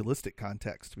evangelistic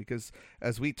context, because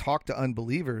as we talk to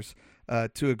unbelievers,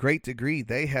 to a great degree,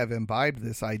 they have imbibed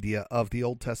this idea of the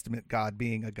Old Testament God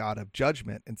being a God of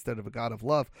judgment instead of a God of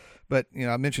love. But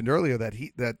I mentioned earlier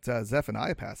that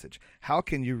Zephaniah passage. How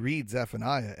can you read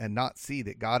Zephaniah and not see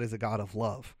that God is a God of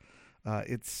love?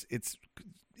 It's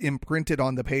imprinted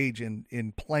on the page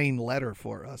in plain letter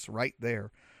for us right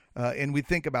there. And we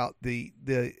think about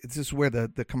it's just where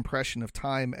the compression of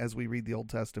time as we read the Old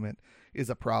Testament is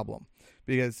a problem,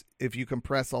 because if you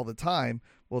compress all the time,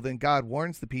 well, then God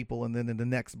warns the people, and then in the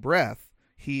next breath,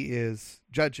 he is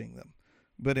judging them.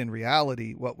 But in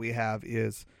reality, what we have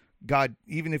is God,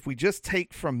 even if we just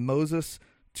take from Moses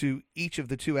to each of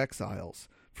the two exiles,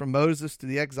 from Moses to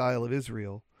the exile of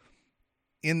Israel,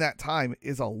 in that time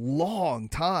is a long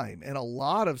time, and a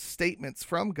lot of statements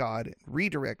from God, and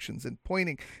redirections and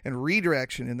pointing and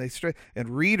redirection, and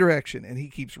redirection, and he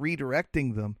keeps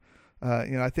redirecting them.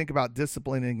 I think about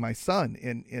disciplining my son.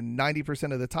 In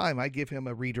 90% of the time, I give him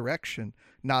a redirection,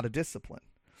 not a discipline.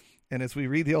 And as we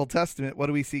read the Old Testament, what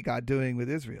do we see God doing with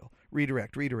Israel?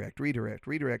 Redirect, redirect, redirect,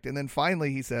 redirect. And then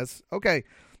finally he says, okay,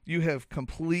 you have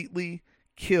completely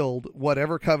killed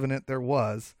whatever covenant there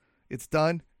was. It's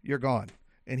done. You're gone.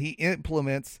 And he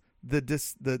implements the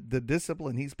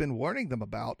discipline he's been warning them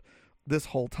about this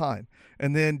whole time.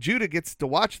 And then Judah gets to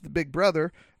watch the big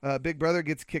brother. Big brother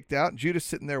gets kicked out. Judah's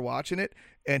sitting there watching it,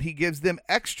 and he gives them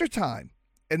extra time,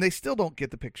 and they still don't get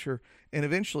the picture. And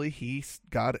eventually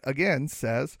God again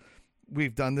says,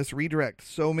 we've done this redirect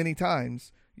so many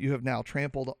times. You have now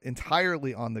trampled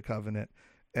entirely on the covenant,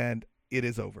 and it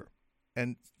is over.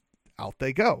 And out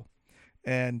they go.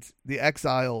 And the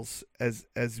exiles, as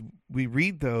we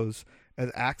read those as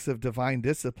acts of divine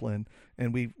discipline,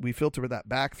 and we filter that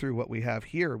back through what we have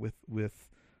here with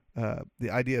the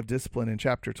idea of discipline in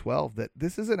chapter 12, that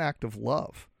this is an act of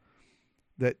love,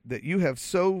 that you have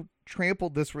so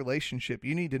trampled this relationship,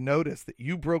 you need to notice that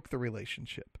you broke the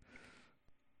relationship.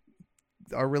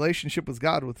 Our relationship with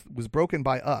God was broken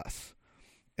by us.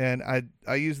 And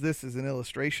I use this as an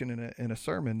illustration in a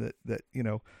sermon that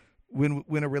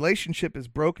when a relationship is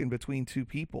broken between two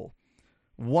people,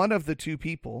 one of the two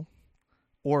people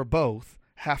or both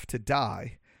have to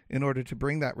die in order to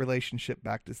bring that relationship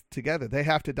back together. They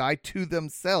have to die to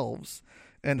themselves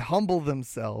and humble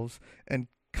themselves and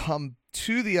come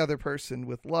to the other person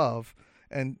with love,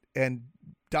 and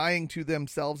dying to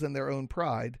themselves and their own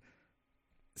pride,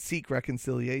 seek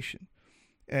reconciliation.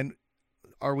 And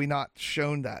are we not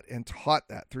shown that and taught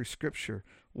that through Scripture?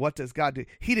 What does God do?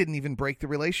 He didn't even break the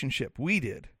relationship. We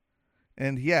did.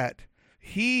 And yet,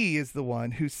 he is the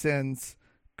one who sends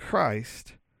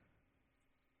Christ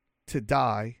to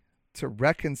die to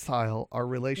reconcile our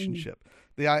relationship.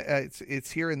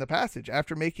 It's here in the passage.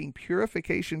 After making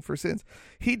purification for sins,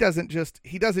 he doesn't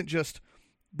just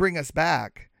bring us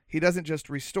back. He doesn't just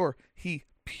restore. He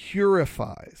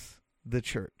purifies the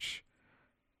church.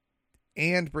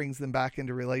 and brings them back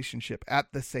into relationship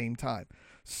at the same time,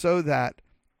 so that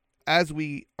as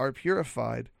we are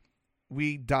purified,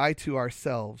 we die to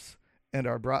ourselves and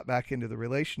are brought back into the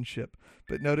relationship.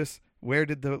 But notice, where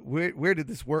did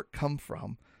this work come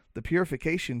from? The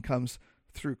purification comes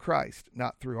through Christ,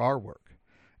 not through our work.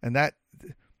 And that,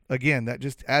 again, that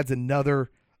just adds another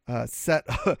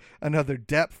another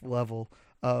depth level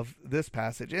of this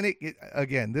passage. And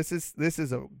again, this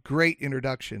is a great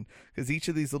introduction, because each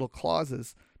of these little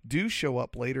clauses do show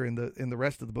up later in the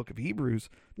rest of the book of Hebrews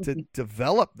to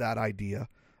develop that idea.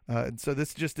 And so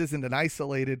this just isn't an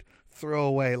isolated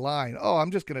throwaway line. Oh,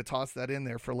 I'm just going to toss that in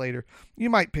there for later. You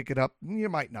might pick it up, you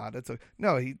might not.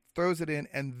 No, he throws it in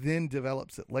and then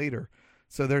develops it later.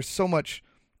 So there's so much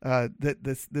that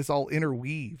this all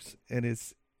interweaves, and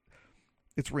it's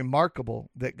remarkable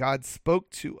that God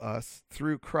spoke to us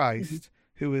through Christ,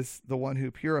 who is the one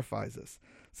who purifies us.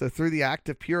 So through the act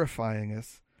of purifying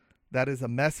us, that is a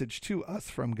message to us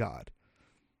from God.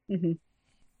 Mm-hmm.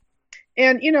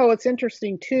 And, it's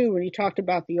interesting, too, when you talked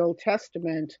about the Old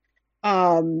Testament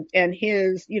and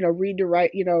his,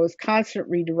 his constant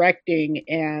redirecting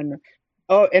and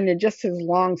then just his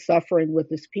long suffering with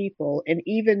his people. And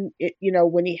even,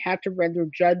 when he had to render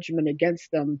judgment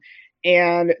against them,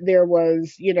 and there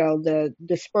was, the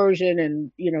dispersion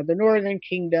and, the northern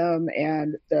kingdom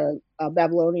and the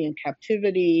Babylonian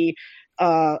captivity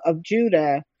of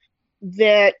Judah,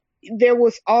 that there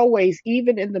was always,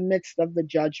 even in the midst of the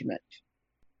judgment,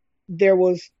 there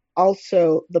was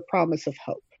also the promise of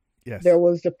hope. Yes. There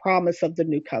was the promise of the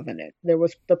new covenant. There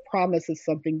was the promise of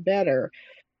something better.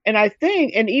 And I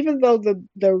think, and even though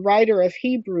the writer of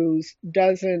Hebrews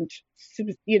doesn't,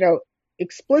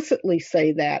 explicitly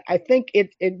say that, I think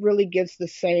it really gives the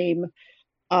same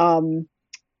kind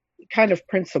of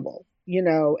principle.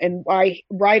 And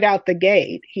right out the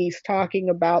gate, he's talking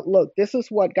about, look, this is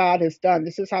what God has done.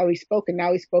 This is how he's spoken.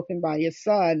 Now he's spoken by his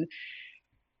son,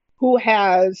 who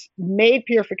has made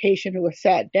purification, who has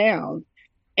sat down.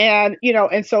 And,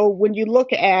 and so when you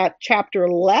look at chapter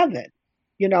 11,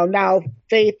 now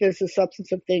faith is the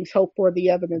substance of things hoped for, the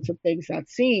evidence of things not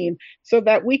seen, so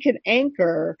that we can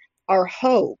anchor our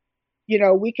hope.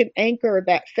 We can anchor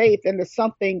that faith into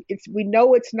something. We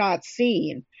know it's not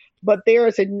seen, but there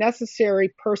is a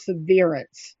necessary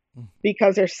perseverance,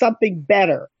 because there's something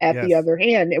better at the other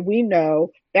hand. And we know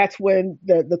that's when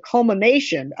the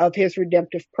culmination of his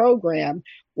redemptive program,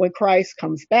 when Christ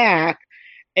comes back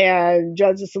and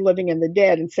judges the living and the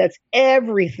dead and sets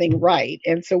everything right.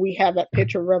 And so we have that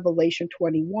picture of Revelation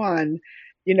 21,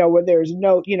 where there's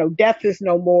no, death is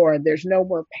no more, and there's no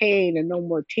more pain and no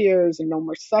more tears and no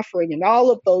more suffering and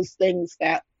all of those things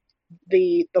that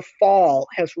the fall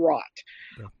has wrought.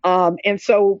 And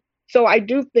so I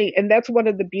do think, and that's one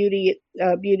of the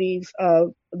beauties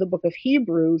of the book of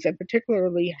Hebrews, and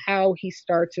particularly how he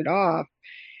starts it off,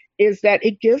 is that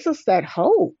it gives us that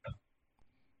hope,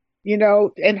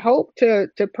 and hope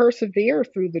to persevere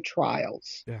through the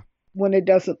trials when it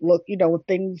doesn't look, when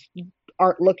things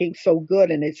aren't looking so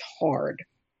good and it's hard.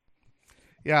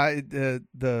 Yeah,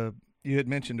 you had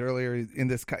mentioned earlier in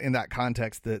that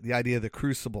context the idea of the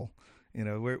crucible.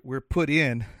 We're put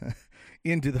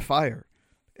into the fire,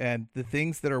 and the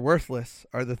things that are worthless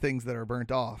are the things that are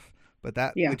burnt off, but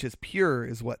that which is pure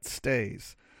is what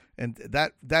stays. And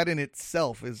that in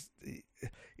itself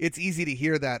it's easy to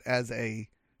hear that as a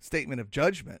statement of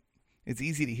judgment. It's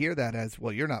easy to hear that as,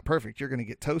 well, you're not perfect, you're going to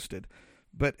get toasted.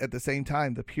 But at the same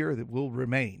time, the pure that will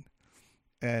remain.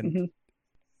 And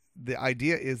the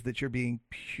idea is that you're being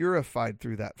purified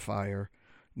through that fire,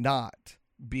 not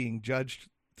being judged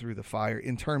through the fire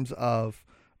in terms of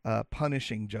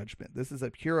punishing judgment. This is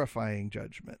a purifying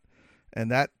judgment.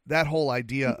 And that whole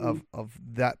idea of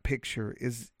that picture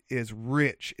is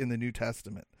rich in the New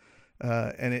Testament.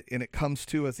 And it comes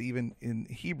to us even in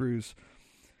Hebrews.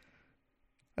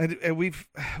 And we've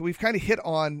kind of hit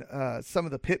on some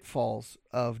of the pitfalls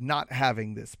of not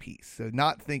having this peace. So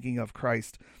not thinking of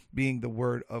Christ being the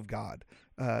Word of God,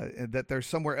 and that there's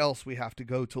somewhere else we have to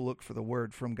go to look for the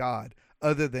Word from God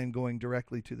other than going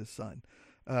directly to the Son.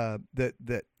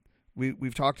 That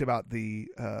we've talked about the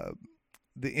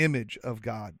image of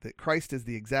God, that Christ is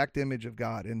the exact image of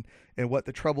God, and what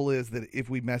the trouble is that if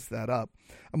we mess that up.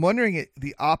 I'm wondering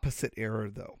the opposite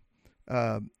error, though.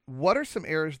 What are some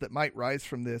errors that might rise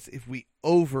from this if we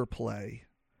overplay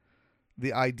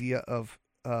the idea of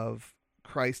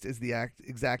Christ as the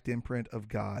exact imprint of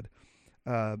God?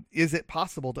 Is it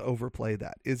possible to overplay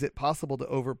that? Is it possible to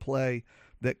overplay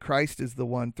that Christ is the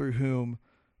one through whom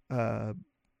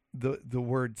the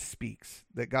Word speaks,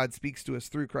 that God speaks to us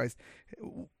through Christ?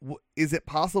 Is it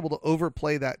possible to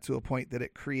overplay that to a point that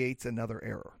it creates another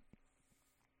error?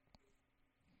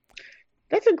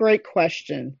 That's a great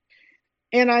question.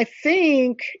 And I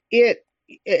think it,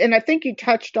 and I think you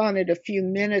touched on it a few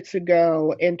minutes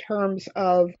ago in terms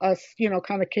of us,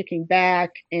 kind of kicking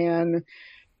back and,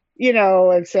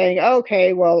 and saying,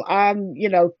 okay, well,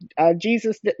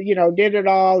 Jesus, did it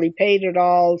all. He paid it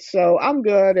all. So I'm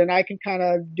good and I can kind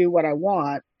of do what I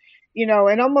want,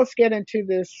 and almost get into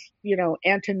this, Hmm.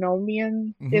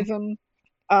 antinomianism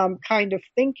kind of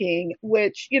thinking,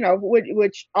 which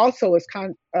also is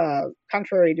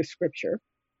contrary to scripture.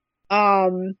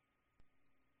 Um,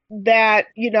 that,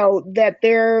 that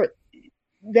there,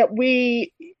 that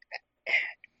we,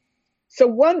 so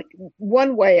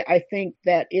one way I think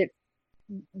that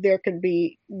there can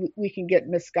be, we can get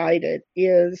misguided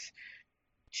is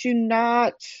to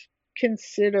not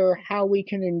consider how we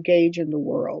can engage in the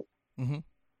world. Hmm.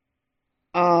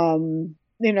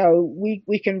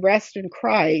 We can rest in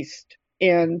Christ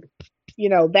and,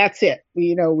 that's it.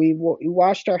 We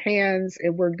washed our hands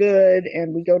and we're good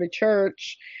and we go to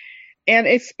church. And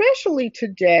especially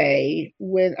today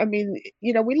when, we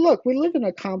live in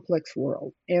a complex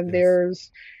world and Yes.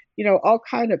 there's, all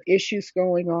kind of issues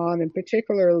going on, and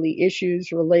particularly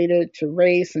issues related to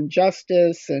race and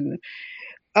justice. And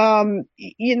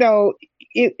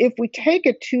if we take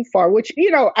it too far, which,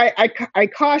 I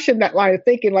caution that line of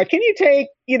thinking, like, can you take,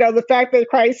 the fact that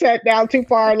Christ sat down too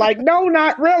far? Like, no,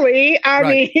 not really. I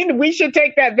Right. mean, we should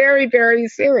take that very, very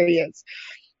serious.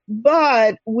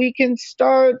 But we can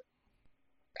start,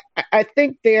 I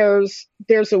think there's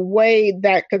a way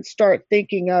that could start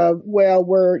thinking of, well,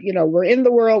 we're in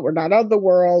the world, we're not of the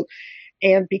world.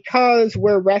 And because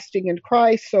we're resting in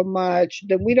Christ so much,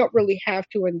 then we don't really have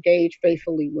to engage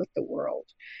faithfully with the world.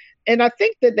 And I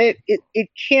think that it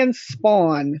can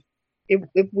spawn,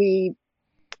 if we,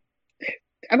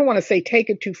 I don't want to say take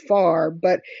it too far,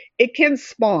 but it can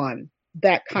spawn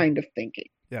that kind of thinking.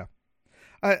 Yeah.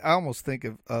 I almost think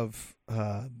of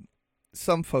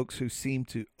some folks who seem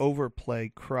to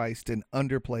overplay Christ and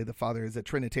underplay the Father as a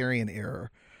Trinitarian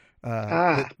error.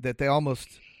 Ah, That they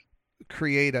almost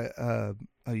create a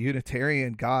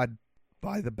Unitarian God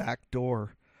by the back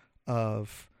door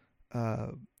of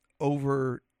uh,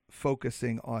 over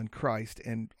focusing on Christ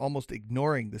and almost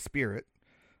ignoring the Spirit,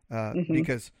 mm-hmm,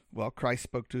 because, well, Christ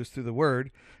spoke to us through the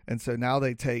Word, and so now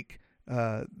they take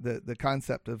the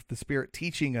concept of the Spirit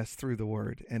teaching us through the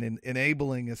Word and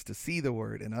enabling us to see the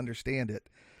Word and understand it,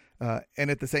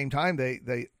 and at the same time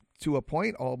they to a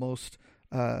point almost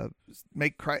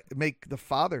make the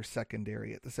Father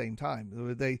secondary at the same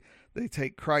time. They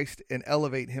take Christ and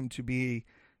elevate him to be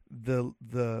the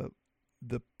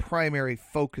primary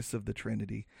focus of the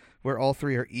Trinity, where all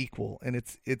three are equal, and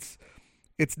it's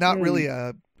not really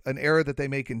mm, an error that they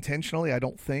make intentionally. I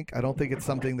don't think it's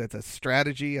something that's a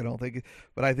strategy. I don't think,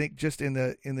 but I think just in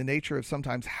the nature of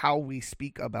sometimes how we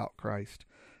speak about Christ,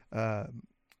 uh,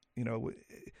 you know,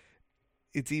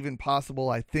 it's even possible.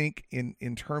 I think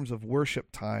in terms of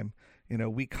worship time,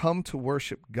 we come to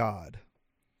worship God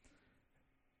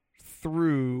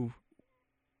through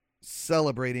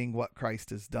celebrating what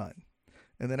Christ has done.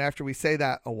 And then after we say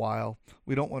that a while,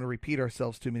 we don't want to repeat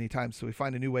ourselves too many times, so we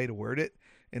find a new way to word it.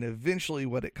 And eventually,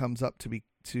 what it comes up to be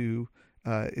to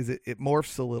is it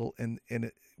morphs a little, and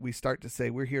we start to say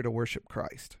we're here to worship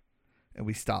Christ, and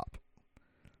we stop,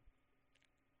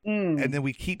 and mm, then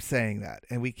we keep saying that,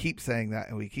 and we keep saying that,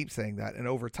 and we keep saying that, and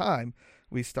over time,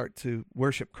 we start to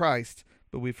worship Christ,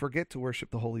 but we forget to worship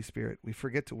the Holy Spirit. We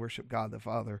forget to worship God the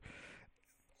Father.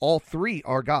 All three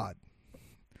are God.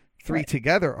 Three right.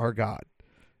 together are God,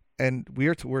 and we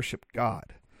are to worship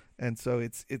God. And so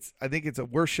it's I think it's a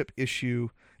worship issue,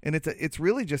 and it's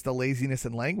really just a laziness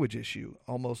and language issue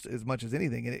almost as much as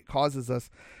anything, and it causes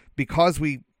us, because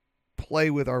we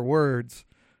play with our words,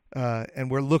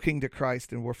 and we're looking to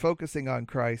Christ and we're focusing on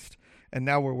Christ, and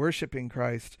now we're worshiping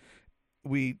Christ.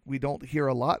 We don't hear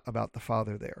a lot about the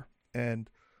Father there, and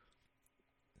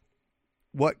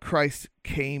what Christ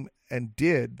came and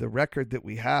did. The record that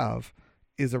we have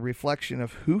is a reflection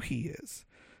of who He is.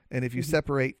 And if you Mm-hmm,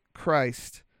 separate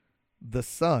Christ the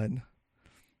Son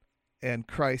and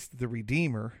Christ the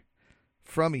Redeemer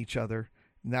from each other,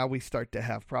 now we start to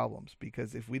have problems,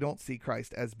 because if we don't see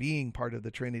Christ as being part of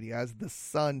the Trinity, as the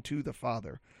Son to the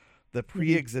Father, the mm-hmm,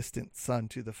 pre-existent Son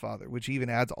to the Father, which even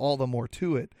adds all the more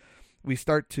to it, we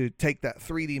start to take that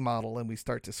 3D model and we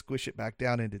start to squish it back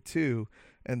down into two,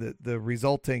 and the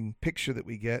resulting picture that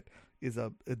we get is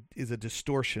a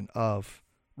distortion of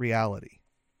reality.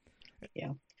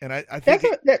 yeah. And I think That's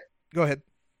it, a that go ahead.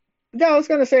 No, I was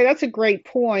going to say that's a great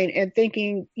point. And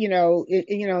thinking,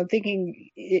 thinking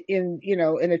in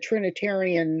a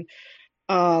Trinitarian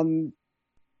um,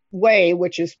 way,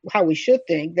 which is how we should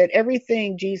think, that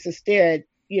everything Jesus did,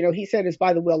 he said is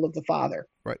by the will of the Father.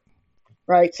 Right.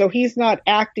 Right. So he's not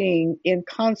acting in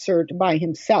concert by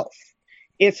himself.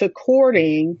 It's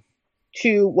according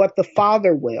to what the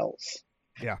Father wills.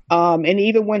 Yeah. And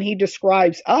even when he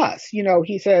describes us,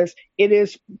 he says it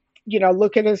is,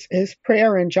 look at his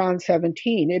prayer in John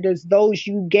 17. It is those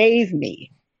you gave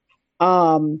me.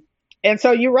 And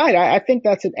so you're right. I think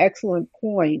that's an excellent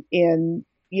point in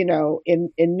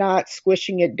not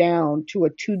squishing it down to a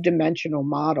two-dimensional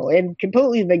model and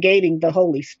completely negating the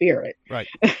Holy Spirit. Right.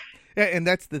 Yeah, and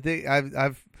that's the thing.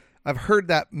 I've heard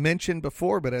that mentioned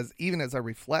before, but as I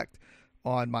reflect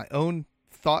on my own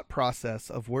thought process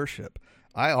of worship,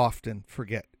 I often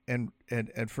forget and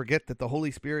forget that the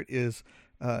Holy Spirit is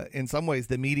in some ways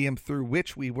the medium through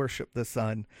which we worship the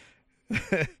Son.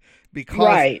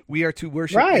 Because we are to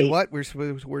worship in what? We're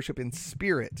supposed to worship in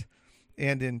spirit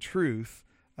and in truth.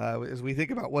 As we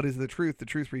think about what is the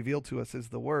truth revealed to us is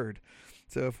the Word.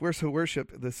 So if we're to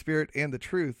worship the Spirit and the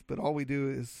truth, but all we do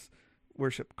is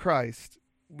worship Christ,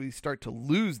 we start to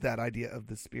lose that idea of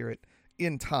the Spirit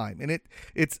in time. And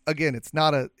it's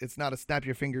not a snap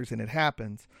your fingers and it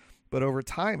happens, but over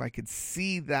time I could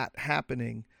see that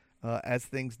happening as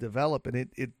things develop, and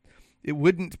it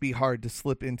wouldn't be hard to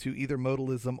slip into either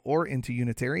modalism or into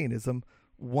Unitarianism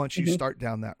once you start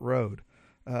down that road.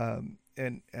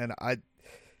 And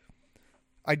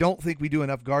I don't think we do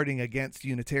enough guarding against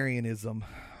Unitarianism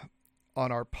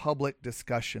on our public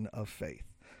discussion of faith.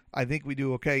 I think we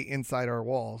do okay inside our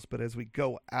walls, but as we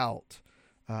go out,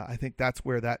 I think that's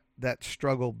where that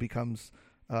struggle becomes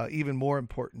even more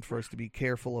important for us to be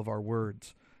careful of our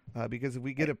words, because if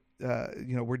we get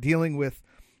we're dealing with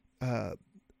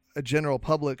a general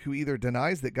public who either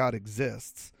denies that God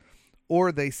exists,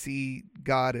 or they see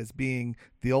God as being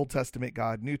the Old Testament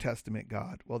God, New Testament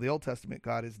God. Well, the Old Testament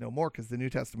God is no more because the New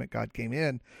Testament God came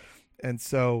in. And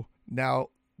so now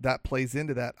that plays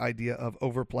into that idea of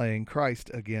overplaying Christ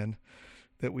again,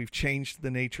 that we've changed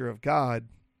the nature of God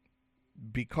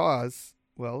because,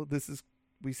 well,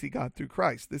 we see God through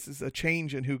Christ. This is a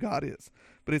change in who God is.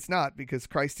 But it's not, because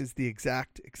Christ is the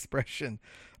exact expression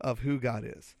of who God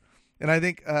is. And I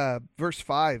think verse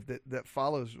 5 that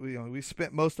follows, we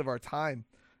spent most of our time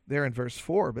there in verse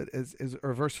 4, but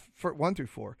or verse 1 through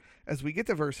 4. As we get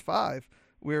to verse 5,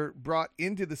 we're brought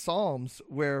into the Psalms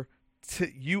where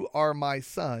you are my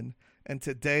son, and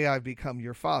today I've become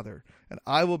your father, and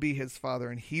I will be his father,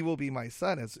 and he will be my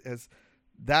son. As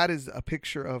that is a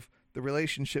picture of the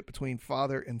relationship between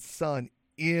Father and Son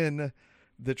in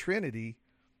the Trinity.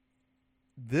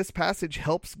 This passage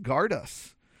helps guard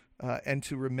us. And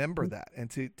to remember that,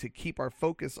 and to keep our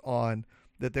focus on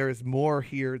that there is more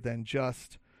here than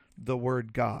just the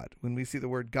word God. When we see the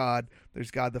word God, there's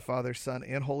God the Father, Son,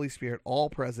 and Holy Spirit all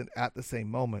present at the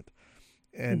same moment.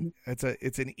 And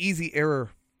it's an easy error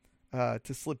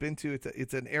to slip into.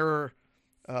 It's an error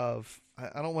of,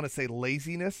 I don't want to say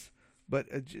laziness, but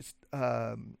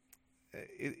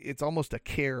it's almost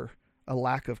a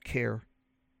lack of care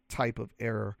type of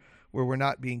error, where we're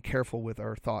not being careful with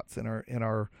our thoughts and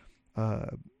our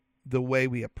the way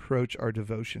we approach our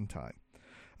devotion time.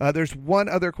 There's one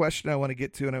other question I want to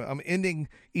get to, and I'm ending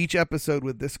each episode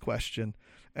with this question.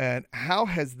 And how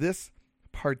has this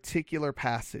particular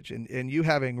passage, and you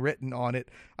having written on it,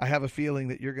 I have a feeling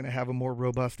that you're going to have a more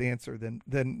robust answer than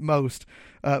most,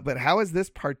 but how has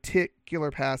this particular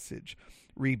passage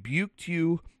rebuked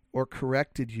you or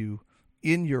corrected you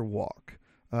in your walk?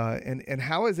 And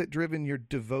how has it driven your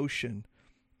devotion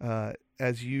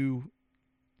as you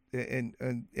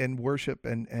and worship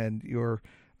and your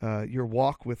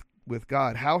walk with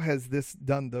God? How has this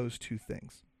done those two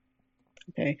things?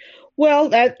 Okay. Well,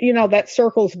 that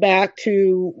circles back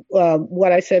to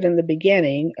what I said in the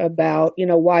beginning about,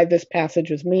 why this passage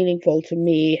was meaningful to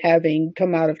me, having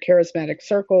come out of charismatic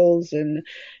circles and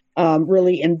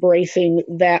really embracing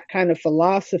that kind of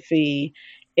philosophy,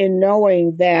 in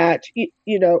knowing that,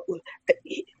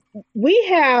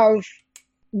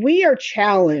 we are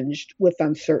challenged with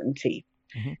uncertainty,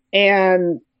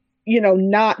 and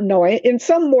not knowing, and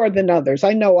some more than others.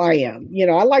 I know I am.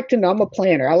 I like to know. I'm a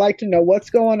planner. I like to know what's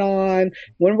going on,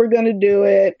 when we're going to do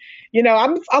it.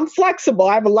 I'm flexible.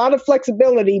 I have a lot of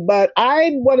flexibility, but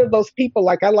I'm one of those people.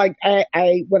 I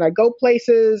when I go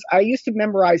places, I used to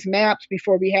memorize maps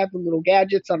before we had the little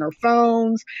gadgets on our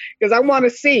phones, because I want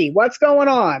to see what's going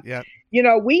on. Yeah.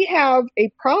 We have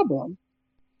a problem,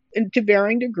 and to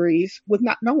varying degrees, with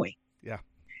not knowing. Yeah.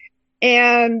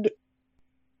 And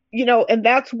and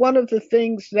that's one of the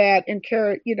things that in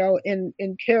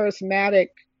charismatic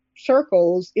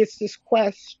circles, it's this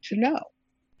quest to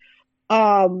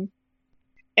know.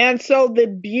 And so the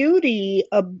beauty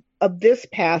of this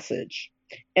passage,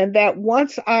 and that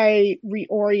once I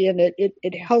reorient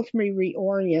it helps me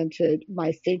reorient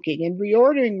my thinking and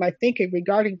reordering my thinking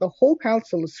regarding the whole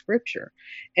counsel of Scripture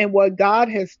and what God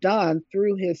has done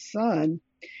through His Son,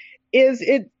 is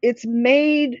it's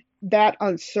made that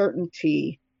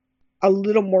uncertainty a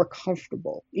little more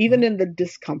comfortable, even in the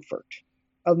discomfort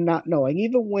of not knowing,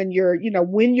 even when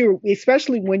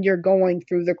especially when you're going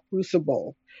through the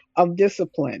crucible of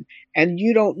discipline and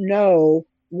you don't know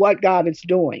what God is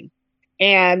doing.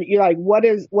 And you're like, what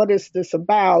is this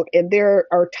about? And there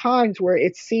are times where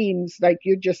it seems like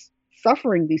you're just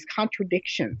suffering these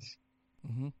contradictions.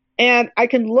 Mm-hmm. And I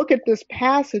can look at this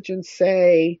passage and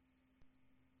say,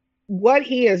 what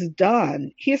He has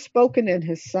done, He has spoken in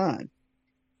His Son.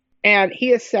 And He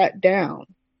has sat down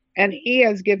and He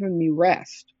has given me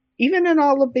rest, even in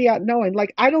all of the unknowing.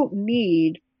 Like, I don't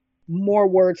need more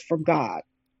words from God.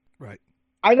 Right.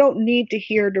 I don't need to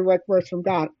hear direct words from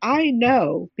God. I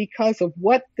know because of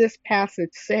what this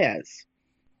passage says,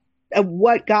 of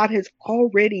what God has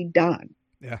already done.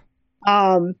 Yeah.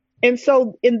 And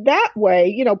so in that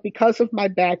way, because of my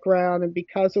background and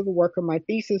because of the work of my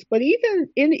thesis, but even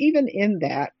in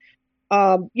that,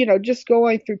 just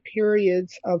going through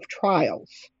periods of trials,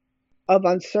 of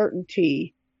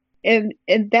uncertainty, and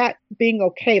that being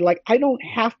okay. Like, I don't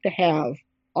have to have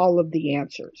all of the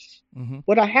answers. Mm-hmm.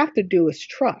 What I have to do is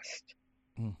trust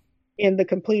in the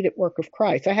completed work of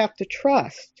Christ. I have to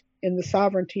trust in the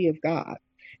sovereignty of God,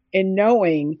 and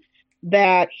knowing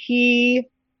that He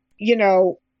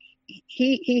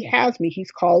has me.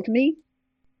 He's called me.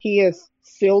 He has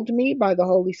sealed me by the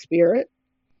Holy Spirit.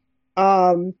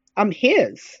 I'm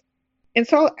His. And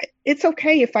so it's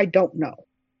okay if I don't know.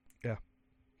 Yeah.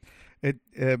 It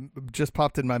just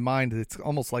popped in my mind. It's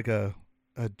almost like a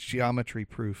geometry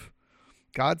proof.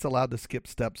 God's allowed to skip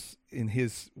steps in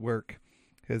His work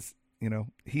because,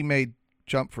 He may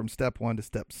jump from step 1 to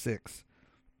step 6,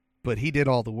 but He did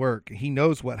all the work. He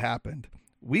knows what happened.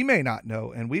 We may not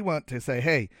know, and we want to say,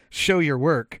 hey, show your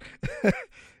work.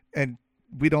 And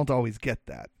we don't always get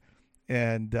that.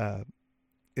 And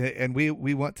we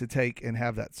want to take and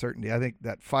have that certainty. I think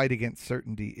that fight against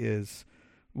certainty is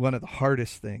one of the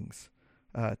hardest things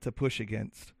to push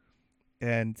against.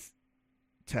 And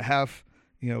to have,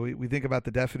 we think about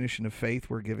the definition of faith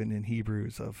we're given in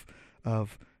Hebrews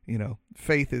of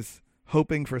faith is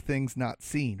hoping for things not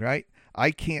seen, right?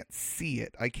 I can't see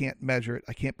it. I can't measure it.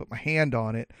 I can't put my hand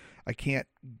on it. I can't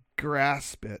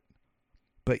grasp it.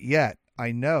 But yet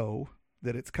I know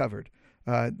that it's covered.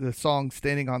 The song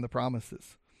Standing on the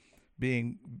Promises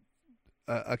being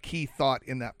a key thought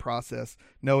in that process.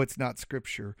 No, it's not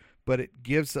Scripture, but it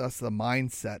gives us the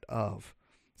mindset of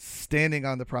standing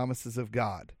on the promises of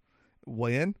God.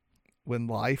 When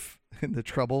life and the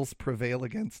troubles prevail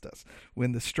against us,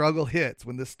 when the struggle hits,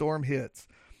 when the storm hits,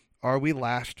 are we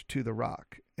lashed to the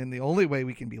rock? And the only way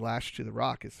we can be lashed to the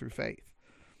rock is through faith.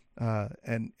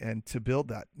 And to build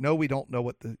that. No, we don't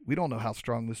know we don't know how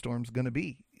strong the storm's going to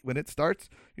be. When it starts,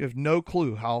 you have no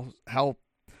clue how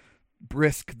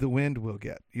brisk the wind will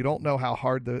get. You don't know how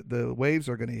hard the waves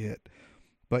are going to hit.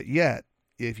 But yet,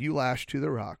 if you lash to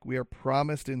the rock, we are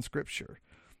promised in Scripture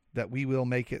that we will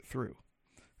make it through.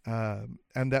 And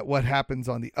that what happens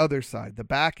on the other side, the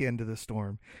back end of the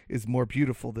storm, is more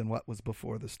beautiful than what was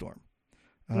before the storm,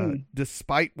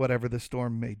 despite whatever the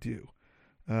storm may do.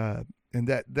 And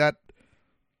that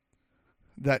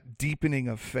deepening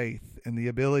of faith and the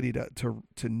ability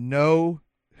to know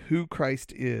who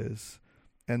Christ is,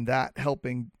 and that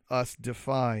helping us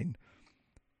define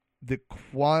the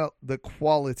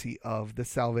quality of the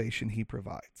salvation He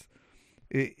provides.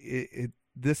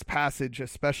 This passage,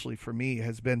 especially for me,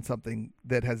 has been something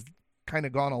that has kind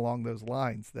of gone along those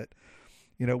lines, that,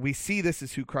 we see this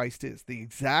as who Christ is, the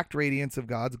exact radiance of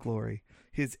God's glory,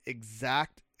 His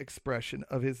exact expression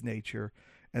of His nature,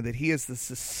 and that He is the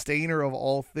sustainer of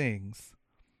all things,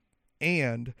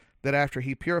 and that after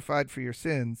He purified for your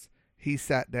sins, He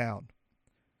sat down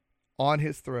on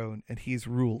His throne and He's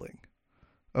ruling.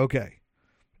 Okay,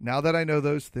 now that I know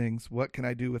those things, what can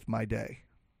I do with my day?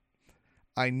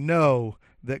 I know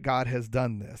that God has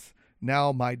done this.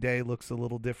 Now my day looks a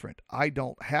little different. I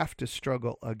don't have to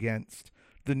struggle against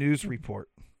the news report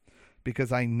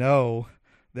because I know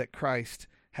that Christ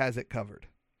has it covered.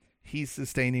 He's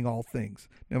sustaining all things,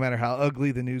 no matter how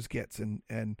ugly the news gets.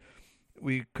 And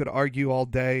we could argue all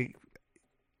day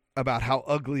about how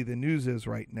ugly the news is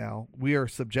right now. We are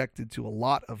subjected to a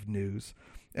lot of news,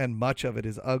 and much of it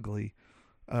is ugly.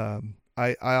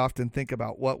 I often think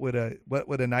about what would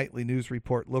a nightly news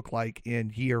report look like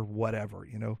in year whatever.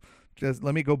 Just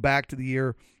let me go back to the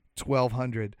year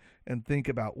 1200 and think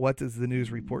about what does the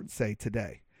news report say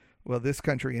today. Well, this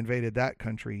country invaded that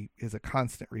country is a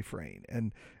constant refrain,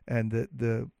 and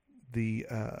the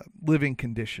living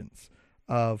conditions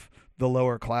of the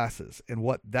lower classes and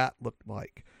what that looked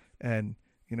like. And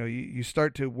you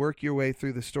start to work your way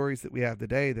through the stories that we have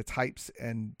today, the types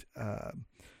and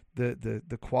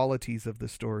the qualities of the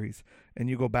stories,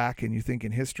 and you go back and you think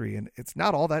in history, and it's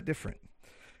not all that different.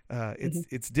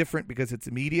 It's different because it's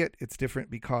immediate. It's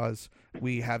different because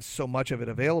we have so much of it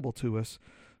available to us.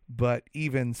 But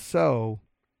even so,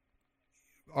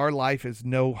 our life is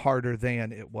no harder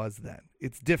than it was then.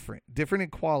 It's different in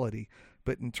quality,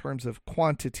 but in terms of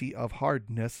quantity of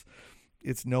hardness,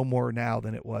 it's no more now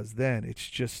than it was then. It's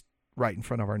just right in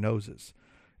front of our noses.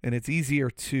 And it's easier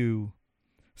to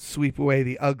sweep away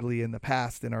the ugly in the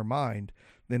past in our mind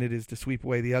than it is to sweep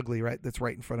away the ugly that's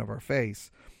right in front of our face,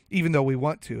 even though we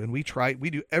want to. And we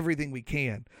do everything we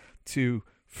can to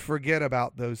forget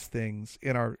about those things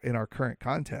in our current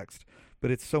context, but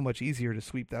it's so much easier to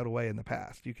sweep that away in the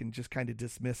past. You can just kind of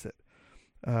dismiss it.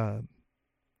 But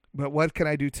what can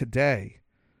I do today?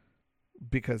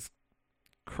 Because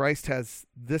Christ has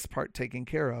this part taken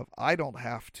care of. I don't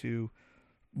have to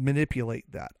manipulate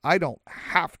that. I don't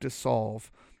have to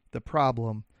solve the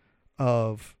problem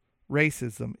of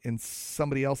racism in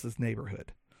somebody else's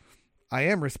neighborhood. I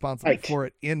am responsible for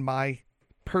it in my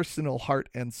personal heart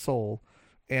and soul.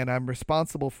 And I'm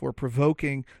responsible for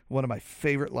provoking, one of my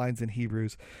favorite lines in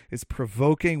Hebrews is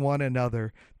provoking one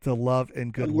another to love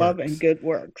and good works. Love and good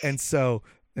works. And so,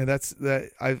 and that's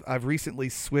that. I've recently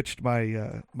switched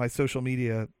my my social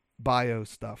media bio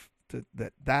stuff to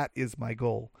that is my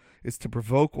goal, is to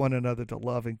provoke one another to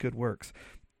love and good works.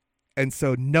 And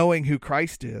so, knowing who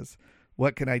Christ is,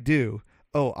 what can I do?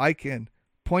 Oh, I can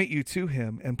point you to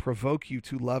him and provoke you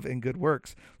to love and good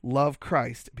works. Love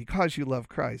Christ. Because you love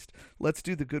Christ, let's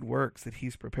do the good works that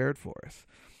he's prepared for us.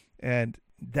 And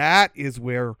that is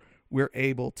where we're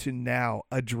able to now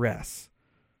address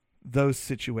those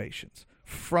situations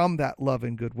from that love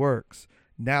and good works.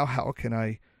 Now, how can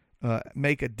I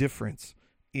make a difference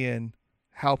in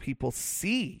how people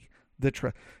see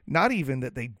the not even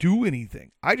that they do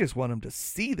anything. I just want them to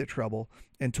see the trouble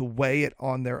and to weigh it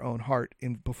on their own heart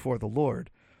before the Lord.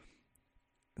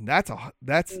 And that's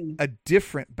a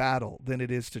different battle than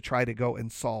it is to try to go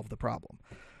and solve the problem.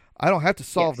 I don't have to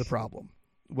solve the problem.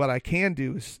 What I can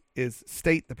do is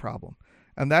state the problem.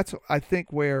 And that's, I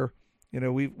think, where,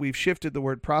 we've shifted the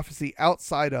word prophecy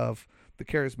outside of the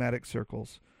charismatic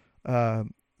circles.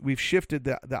 We've shifted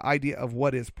the idea of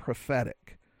what is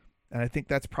prophetic. And I think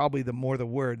that's probably the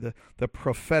word, the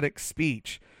prophetic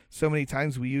speech. So many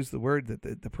times we use the word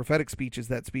that the prophetic speech is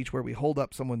that speech where we hold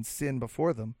up someone's sin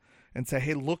before them and say,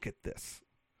 hey, look at this.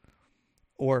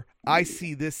 Or I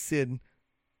see this sin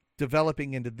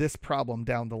developing into this problem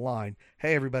down the line.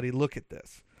 Hey, everybody, look at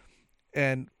this.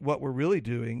 And what we're really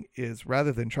doing is,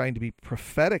 rather than trying to be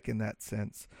prophetic in that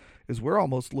sense, is we're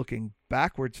almost looking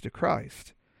backwards to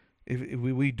Christ.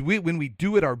 When we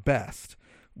do it our best,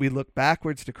 we look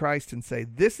backwards to Christ and say,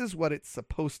 this is what it's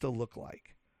supposed to look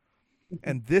like.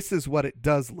 And this is what it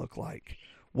does look like.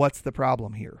 What's the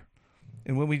problem here?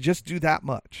 And when we just do that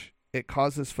much, it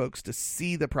causes folks to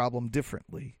see the problem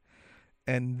differently,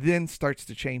 and then starts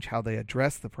to change how they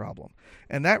address the problem.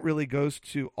 And that really goes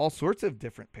to all sorts of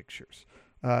different pictures.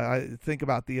 I think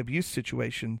about the abuse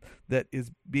situation that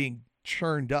is being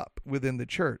churned up within the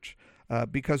church.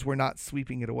 Because we're not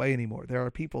sweeping it away anymore. There are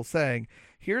people saying,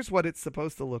 here's what it's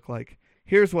supposed to look like.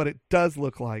 Here's what it does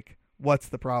look like. What's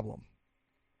the problem?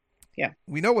 Yeah.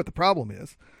 We know what the problem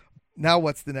is. Now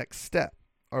what's the next step?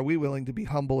 Are we willing to be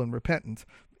humble and repentant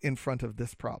in front of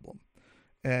this problem?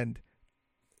 And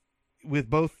with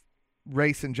both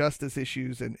race and justice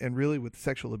issues, and really with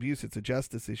sexual abuse, it's a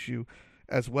justice issue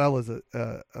as well as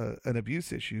an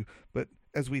abuse issue. But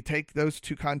as we take those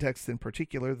two contexts in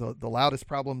particular, the loudest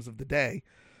problems of the day,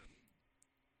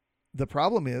 the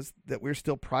problem is that we're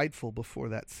still prideful before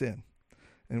that sin.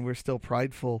 And we're still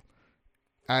prideful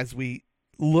as we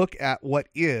look at what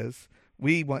is.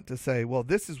 We want to say, well,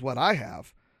 this is what I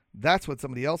have. That's what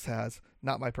somebody else has,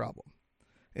 not my problem.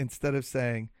 Instead of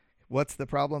saying, what's the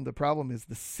problem? The problem is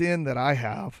the sin that I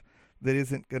have that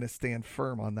isn't going to stand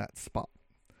firm on that spot.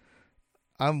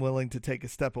 I'm willing to take a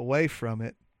step away from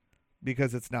it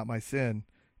because it's not my sin.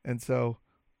 And so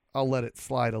I'll let it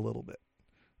slide a little bit.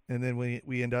 And then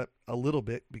we end up a little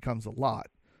bit becomes a lot.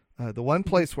 The one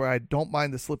place where I don't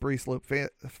mind the slippery slope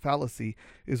fallacy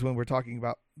is when we're talking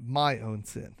about my own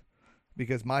sin,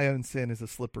 because my own sin is a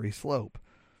slippery slope.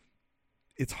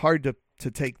 It's hard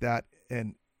to take that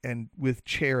and with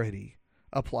charity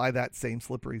apply that same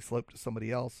slippery slope to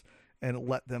somebody else and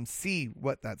let them see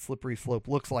what that slippery slope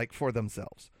looks like for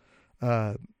themselves.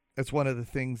 It's one of the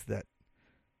things that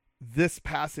this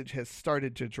passage has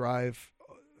started to drive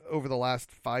over the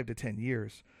last 5 to 10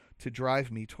 years to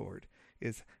drive me toward,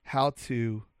 is how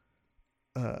to,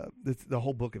 the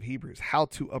whole book of Hebrews, how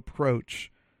to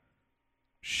approach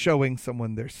showing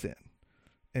someone their sin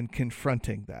and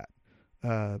confronting that.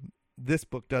 This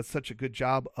book does such a good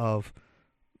job of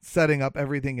setting up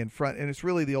everything in front, and it's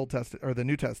really the Old Testament or the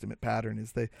New Testament pattern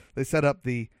is they set up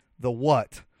the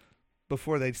what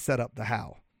before they set up the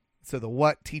how. So the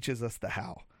what teaches us the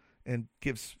how and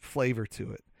gives flavor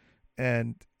to it.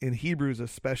 And in Hebrews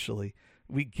especially,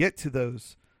 we get to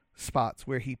those spots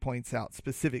where he points out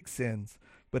specific sins,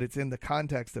 but it's in the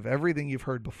context of everything you've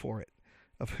heard before it,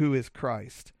 of who is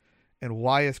Christ and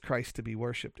why is Christ to be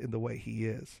worshiped in the way he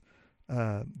is.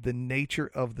 The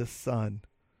nature of the Son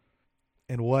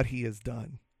and what he has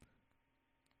done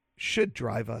should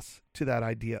drive us to that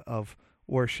idea of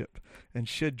worship and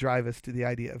should drive us to the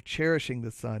idea of cherishing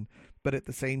the Son, but at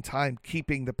the same time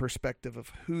keeping the perspective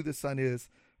of who the Son is,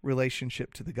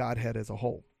 relationship to the Godhead as a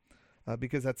whole,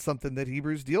 because that's something that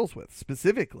Hebrews deals with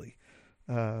specifically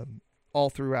all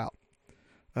throughout.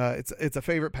 It's a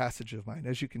favorite passage of mine,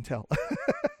 as you can tell.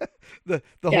 the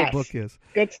whole book is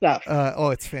good stuff.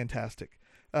 It's fantastic.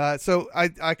 So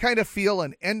I kind of feel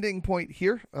an ending point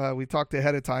here. We talked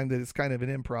ahead of time that it's kind of an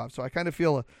improv, so I kind of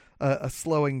feel a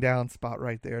slowing down spot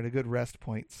right there and a good rest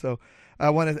point. So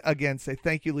I want to again say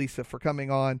thank you, Lisa, for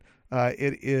coming on.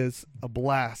 It is a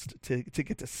blast to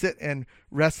get to sit and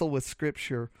wrestle with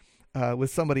Scripture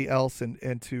with somebody else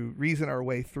and to reason our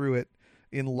way through it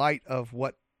in light of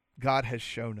what God has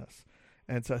shown us.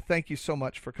 And so thank you so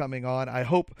much for coming on. I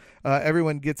hope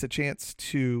everyone gets a chance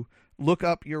to look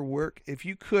up your work. If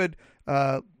you could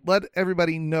let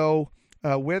everybody know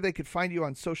where they could find you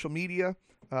on social media,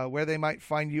 where they might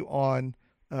find you on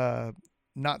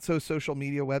not so social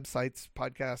media websites,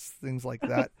 podcasts, things like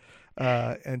that.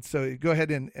 And so go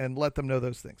ahead and let them know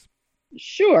those things.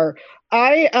 Sure.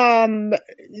 I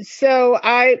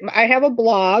have a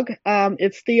blog.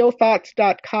 It's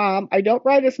theothoughts.com. I don't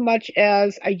write as much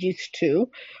as I used to.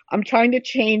 I'm trying to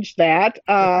change that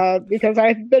because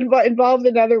I've been involved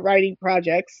in other writing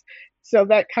projects. So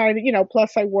that kind of,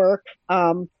 plus I work.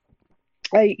 I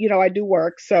do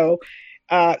work. So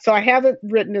I haven't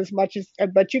written as much as,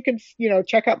 but you can,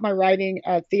 check out my writing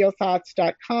at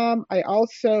theothoughts.com. I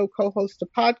also co-host a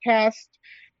podcast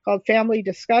called Family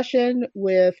Discussion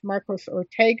with Marcos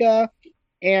Ortega,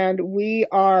 and we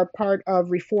are part of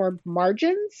Reformed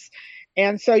Margins.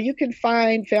 And so you can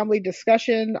find Family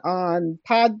Discussion on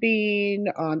Podbean,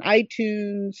 on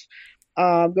iTunes,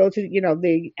 go to,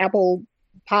 the Apple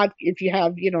Pod, if you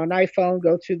have, an iPhone,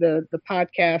 go to the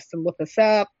podcast and look us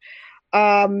up.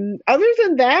 Other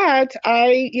than that,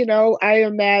 I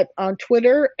am on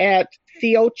Twitter at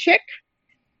TheoChick,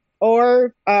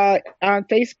 or on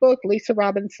Facebook, Lisa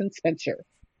Robinson Spencer.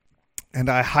 And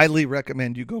I highly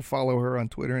recommend you go follow her on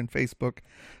Twitter and Facebook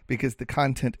because the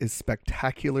content is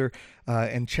spectacular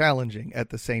and challenging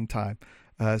at the same time.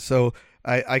 So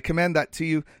I commend that to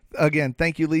you. Again,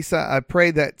 thank you, Lisa. I pray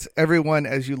that everyone,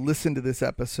 as you listen to this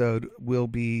episode, will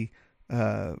be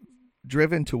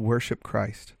driven to worship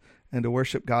Christ and to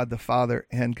worship God the Father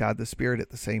and God the Spirit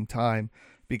at the same time,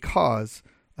 because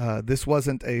this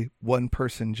wasn't a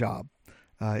one-person job.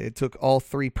 It took all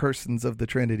three persons of the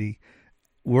Trinity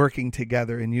working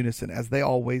together in unison, as they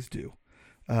always do.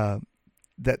 That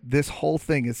this whole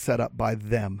thing is set up by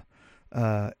them,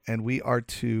 and we are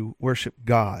to worship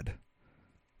God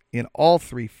in all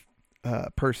three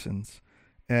persons.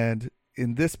 And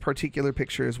in this particular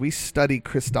picture, as we study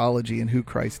Christology and who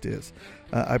Christ is,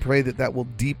 I pray that will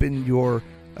deepen your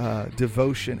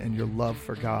devotion and your love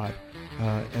for God,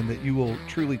 and that you will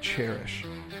truly cherish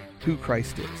who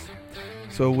Christ is.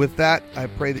 So with that, I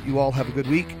pray that you all have a good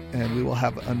week, and we will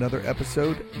have another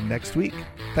episode next week.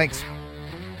 Thanks.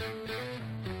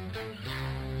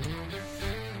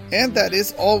 And that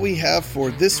is all we have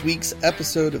for this week's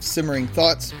episode of Simmering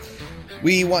Thoughts.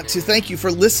 We want to thank you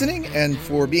for listening and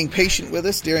for being patient with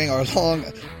us during our long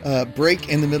break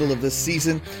in the middle of this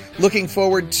season. Looking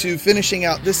forward to finishing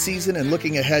out this season and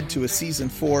looking ahead to a season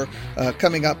 4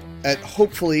 coming up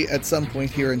hopefully at some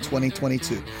point here in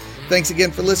 2022. Thanks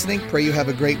again for listening. Pray you have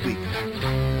a great week.